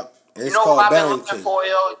 Yep. And You it's know called what I've been Barrington. looking for,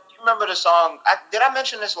 yo? You remember the song? Did I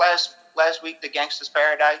mention this last week? The Gangsta's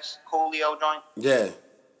Paradise, Coolio joint. Yeah.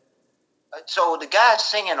 So the guy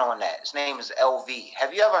singing on that, his name is LV.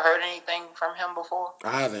 Have you ever heard anything from him before?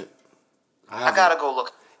 I haven't. I gotta go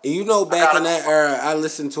look. And you know, back in that era, I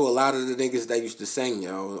listened to a lot of the niggas that used to sing,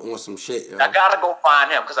 yo, on some shit, yo. I gotta go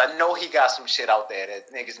find him because I know he got some shit out there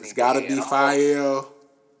that niggas need. It's gotta be fire, yo.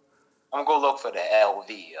 I'm gonna go look for the LV,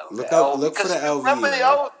 yo. Look for the LV. Remember,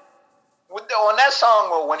 yo, on that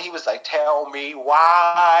song when he was like, "Tell me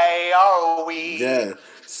why are we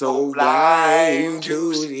so blind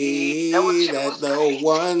to see that the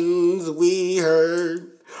ones we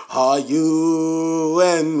heard are you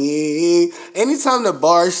and me." Anytime the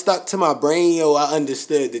bars stuck to my brain, yo, I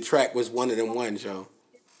understood the track was one of them ones, yo.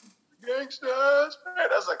 Gangsters, man,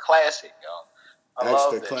 that's a classic, yo. I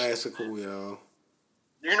love the this. classical, yo.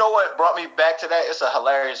 You know what brought me back to that? It's a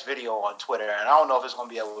hilarious video on Twitter, and I don't know if it's gonna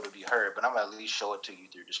be able to be heard, but I'm gonna at least show it to you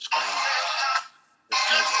through the screen.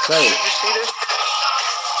 Say Did you see this?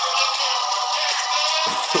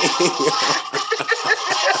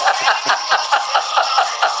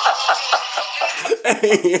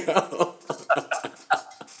 Hey, yo.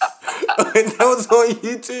 That was on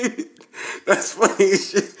YouTube. That's funny as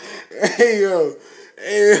shit. Hey, yo.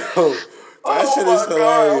 That shit is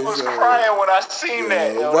hilarious. I was crying when I seen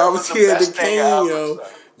that. Yo, I was here, the Kane, yo.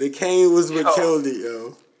 The Kane was what killed it,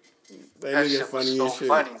 yo. That nigga shit funny was as so shit.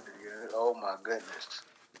 funny, dude. Oh my goodness.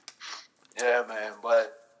 Yeah, man.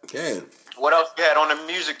 But yeah. What else you had on the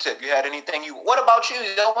music tip? You had anything you? What about you?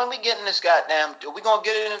 Yo, when we getting this goddamn? Are we gonna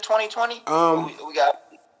get it in 2020? We got.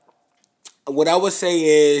 What I would say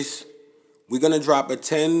is we're gonna drop a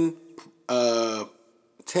 10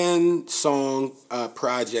 song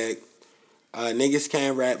project. Niggas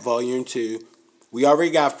Can't Rap Volume 2. We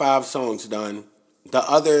already got 5 songs done. The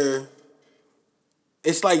other,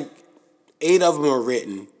 it's like 8 of them are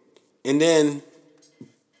written. And then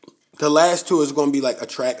the last 2 is going to be like a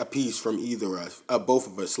track a piece from either of us, both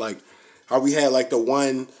of us. Like how we had like the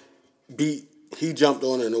one beat he jumped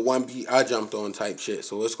on and the one beat I jumped on type shit.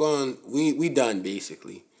 So it's going, we done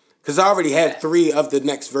basically. Because I already had 3 of the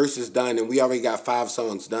next verses done and we already got 5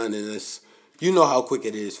 songs done. And it's, you know how quick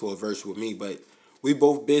it is for a verse with me, but we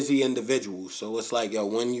both busy individuals. So it's like, yo,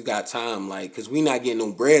 when you got time, like, because we not getting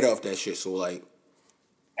no bread off that shit. So, like.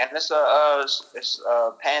 And it's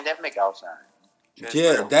a pandemic outside.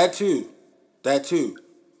 Yeah, that too.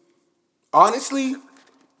 Honestly,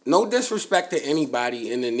 no disrespect to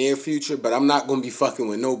anybody in the near future, but I'm not going to be fucking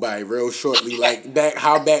with nobody real shortly. Like,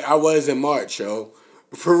 how back I was in March, yo.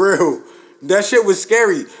 For real. That shit was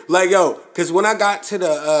scary. Like, yo, because when I got to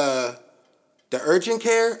the urgent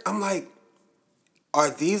care, I'm like, are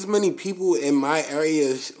these many people in my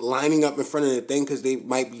area lining up in front of the thing because they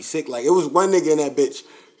might be sick? Like, it was one nigga in that bitch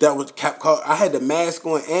that was kept caught. I had the mask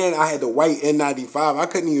on and I had the white N95. I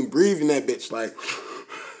couldn't even breathe in that bitch. Like,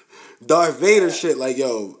 Darth Vader shit. Like,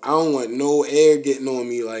 yo, I don't want no air getting on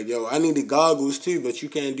me. Like, yo, I need the goggles too, but you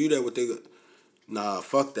can't do that with the... Nah,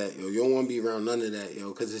 fuck that, yo. You don't want to be around none of that,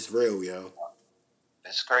 yo, because it's real, yo.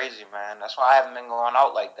 It's crazy, man. That's why I haven't been going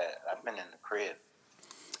out like that. I've been in the crib.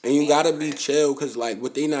 And you gotta be chill, because, like,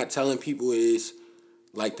 what they not telling people is,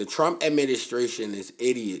 like, the Trump administration is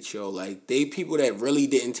idiots, yo. Like, they people that really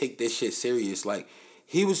didn't take this shit serious. Like,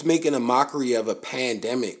 he was making a mockery of a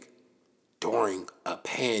pandemic during a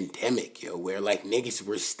pandemic, yo, where, like, niggas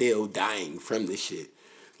were still dying from this shit.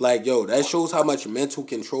 Like, yo, that shows how much mental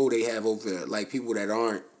control they have over, like, people that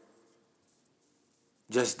aren't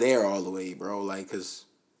just there all the way, bro. Like, because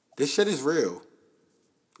this shit is real.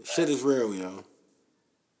 This shit is real, yo.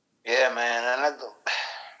 Yeah, man. And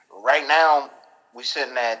right now, we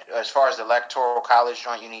sitting at, as far as the electoral college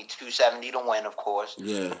joint, you need 270 to win, of course.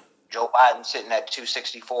 Yeah. Joe Biden sitting at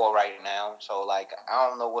 264 right now. So, like, I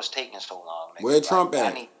don't know what's taking so long. Where Trump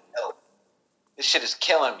at? I need help. This shit is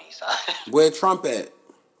killing me, son. Where Trump at?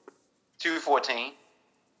 214.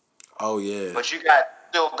 Oh, yeah. But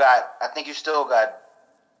I think you still got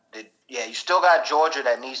Yeah, you still got Georgia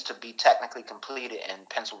that needs to be technically completed, and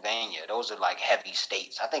Pennsylvania. Those are like heavy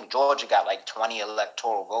states. I think Georgia got like 20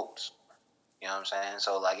 electoral votes. You know what I'm saying?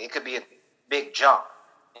 So like it could be a big jump.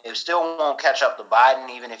 It still won't catch up to Biden,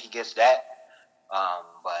 even if he gets that.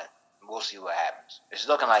 But we'll see what happens. It's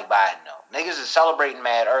looking like Biden though. Niggas is celebrating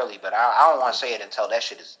mad early, but I don't want to say it until that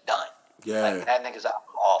shit is done. Yeah, like, that nigga's out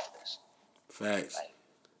of office. Facts. Like,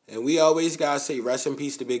 and we always gotta say rest in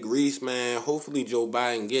peace to Big Reese, man. Hopefully Joe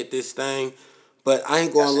Biden get this thing. But I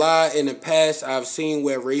ain't gonna lie, in the past I've seen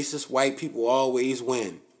where racist white people always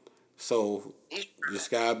win. So you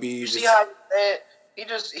just gotta be. You see how he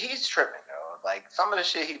said he's tripping though. Like some of the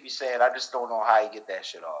shit he be saying, I just don't know how he get that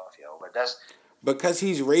shit off, yo. But that's because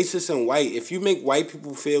he's racist and white. If you make white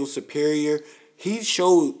people feel superior, he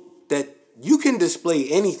showed that you can display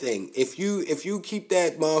anything. If you keep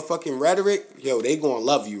that motherfucking rhetoric, yo, they gonna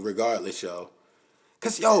love you regardless, yo.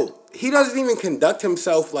 Cause yo, he doesn't even conduct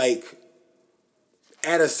himself like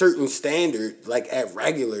at a certain standard, like at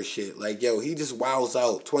regular shit. Like yo, he just wows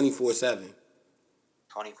out 24/7.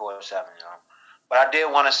 24/7, you know. But I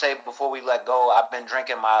did want to say before we let go, I've been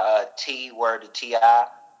drinking my tea, word to T.I.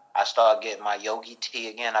 I started getting my yogi tea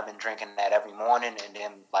again. I've been drinking that every morning, and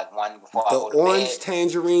then like one before I go to bed. The orange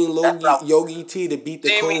tangerine yogi tea to beat the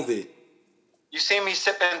COVID. You see me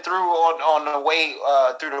sipping through on the way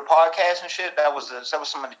through the podcast and shit. That was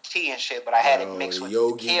some of the tea and shit, but I had it mixed with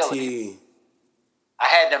yogi tequila. Tea. I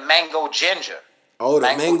had the mango ginger. Oh,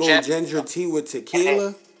 the mango ginger tea with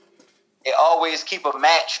tequila. It always keep a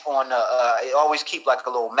match on the. It always keep like a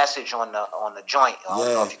little message on the joint. I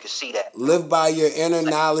don't know if you can see that. Live by your inner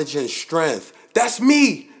knowledge and strength. That's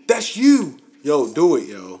me. That's you. Yo, do it,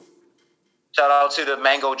 yo. Shout out to the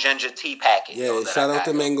mango ginger tea packet. Yeah, shout out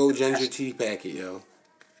to mango ginger tea packet, yo.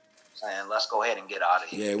 Saying, let's go ahead and get out of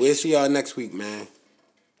here. Yeah, we'll see y'all next week, man.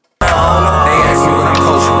 They ask me what I'm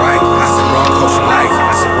coaching, right? I said, bro, I'm coaching life.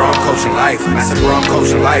 I said, bro, I'm coaching life. I said, bro, I'm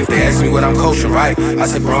coaching life. They ask me what I'm coaching, right? I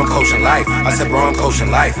said, bro, I'm coaching life. I said, bro, I'm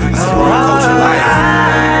coaching life. I said, bro, I'm coaching life.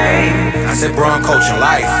 I said, bro, I'm coaching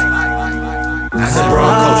life. I said, bro,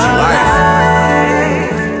 I'm coaching life.